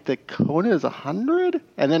 and I think the Kona is 100,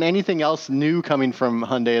 and then anything else new coming from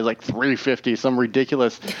Hyundai is like 350, some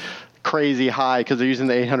ridiculous, crazy high because they're using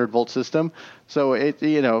the 800 volt system. So if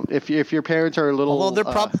your parents are a little, although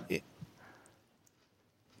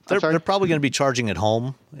they're they're probably going to be charging at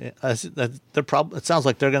home. It sounds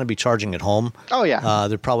like they're going to be charging at home. Oh, yeah.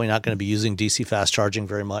 They're probably not going to be using DC fast charging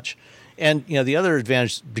very much. And, the other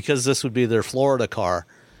advantage, because this would be their Florida car,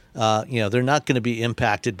 they're not going to be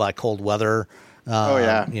impacted by cold weather.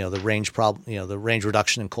 The range the range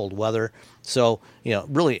reduction in cold weather. So,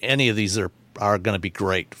 really any of these are going to be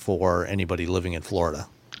great for anybody living in Florida.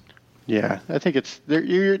 Yeah, I think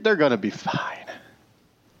they're going to be fine.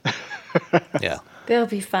 Yeah. They'll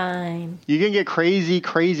be fine. You can get crazy,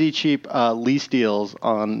 crazy cheap lease deals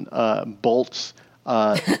on bolts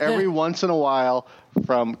every once in a while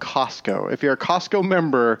from Costco. If you're a Costco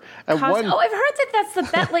member, I've heard that's the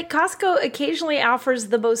bet. Like Costco occasionally offers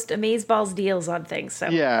the most amazeballs deals on things. So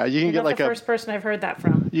yeah, you can get like the first person I've heard that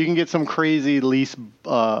from. You can get some crazy leases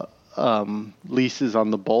on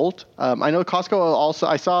the Bolt. I know Costco also.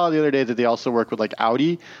 I saw the other day that they also work with like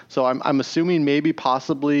Audi. So I'm assuming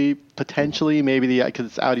potentially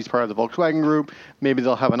because Audi's part of the Volkswagen Group. Maybe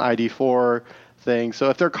they'll have an ID4 thing. So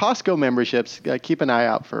if they're Costco memberships, keep an eye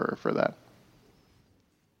out for that.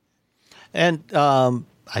 And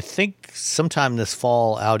I think sometime this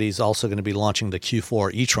fall, Audi's also going to be launching the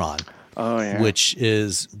Q4 e-tron. Oh, yeah. Which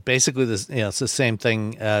is basically this. It's the same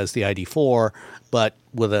thing as the ID4, but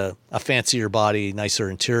with a fancier body, nicer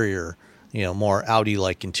interior. More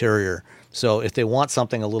Audi-like interior. So if they want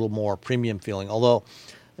something a little more premium feeling, although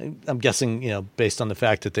I'm guessing, based on the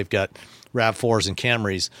fact that they've got RAV4s and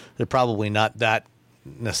Camrys, they're probably not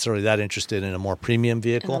necessarily that interested in a more premium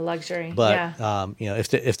vehicle, in the luxury. But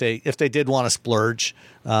if they did want to splurge,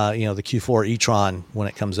 the Q4 e-tron when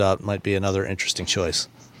it comes out might be another interesting choice.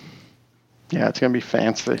 Yeah, it's going to be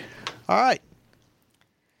fancy. All right.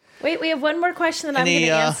 Wait, we have one more question that I'm going to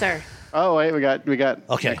answer. Oh, wait, we got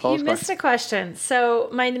okay. You missed a question. So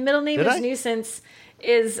my middle name is Nuisance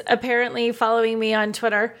is apparently following me on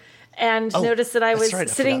Twitter and noticed that I was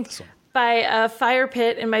sitting by a fire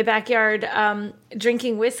pit in my backyard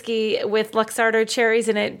drinking whiskey with Luxardo cherries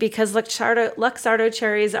in it because Luxardo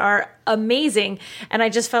cherries are amazing. And I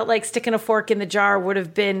just felt like sticking a fork in the jar would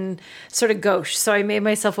have been sort of gauche. So I made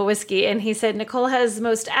myself a whiskey. And he said, Nicole has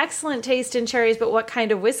most excellent taste in cherries, but what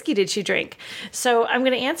kind of whiskey did she drink? So I'm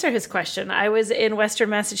going to answer his question. I was in Western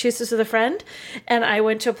Massachusetts with a friend, and I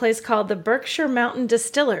went to a place called the Berkshire Mountain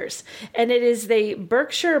Distillers. And it is the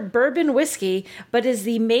Berkshire bourbon whiskey, but is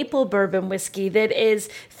the maple bourbon whiskey that is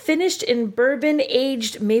finished in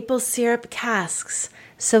bourbon-aged maple syrup casks.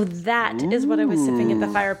 So that is what I was sipping at the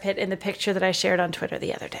fire pit in the picture that I shared on Twitter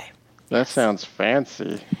the other day. That sounds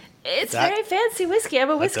fancy. It's very fancy whiskey.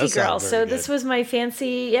 I'm a whiskey girl. So this was my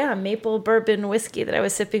fancy, maple bourbon whiskey that I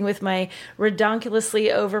was sipping with my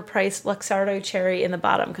redonkulously overpriced Luxardo cherry in the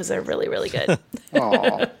bottom because they're really, really good.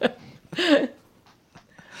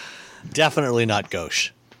 Definitely not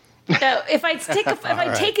gauche. No, if I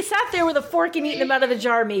sat there with a fork and eaten them out of the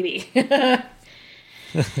jar, maybe.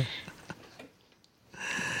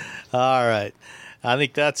 All right. I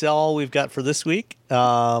think that's all we've got for this week.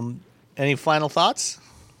 Any final thoughts?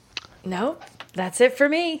 No, that's it for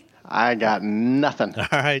me. I got nothing. All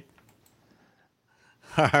right.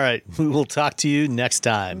 We will talk to you next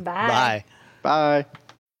time. Bye. Bye.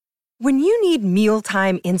 When you need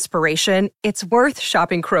mealtime inspiration, it's worth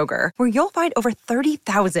shopping Kroger, where you'll find over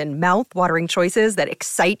 30,000 mouth-watering choices that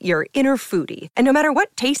excite your inner foodie. And no matter what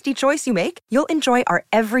tasty choice you make, you'll enjoy our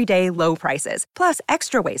everyday low prices, plus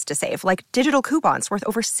extra ways to save, like digital coupons worth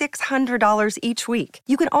over $600 each week.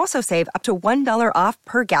 You can also save up to $1 off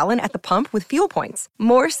per gallon at the pump with fuel points.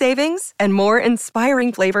 More savings and more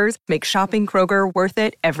inspiring flavors make shopping Kroger worth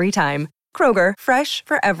it every time. Kroger, fresh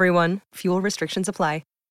for everyone. Fuel restrictions apply.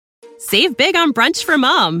 Save big on brunch for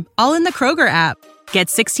mom, all in the Kroger app. Get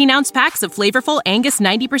 16-ounce packs of flavorful Angus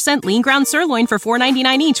 90% lean ground sirloin for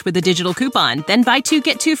 $4.99 each with a digital coupon. Then buy 2,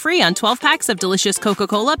 get 2 free on 12 packs of delicious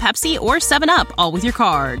Coca-Cola, Pepsi, or 7-Up, all with your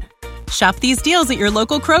card. Shop these deals at your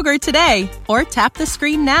local Kroger today, or tap the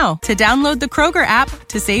screen now to download the Kroger app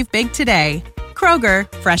to save big today.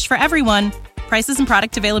 Kroger, fresh for everyone. Prices and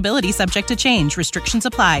product availability subject to change. Restrictions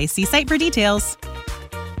apply. See site for details.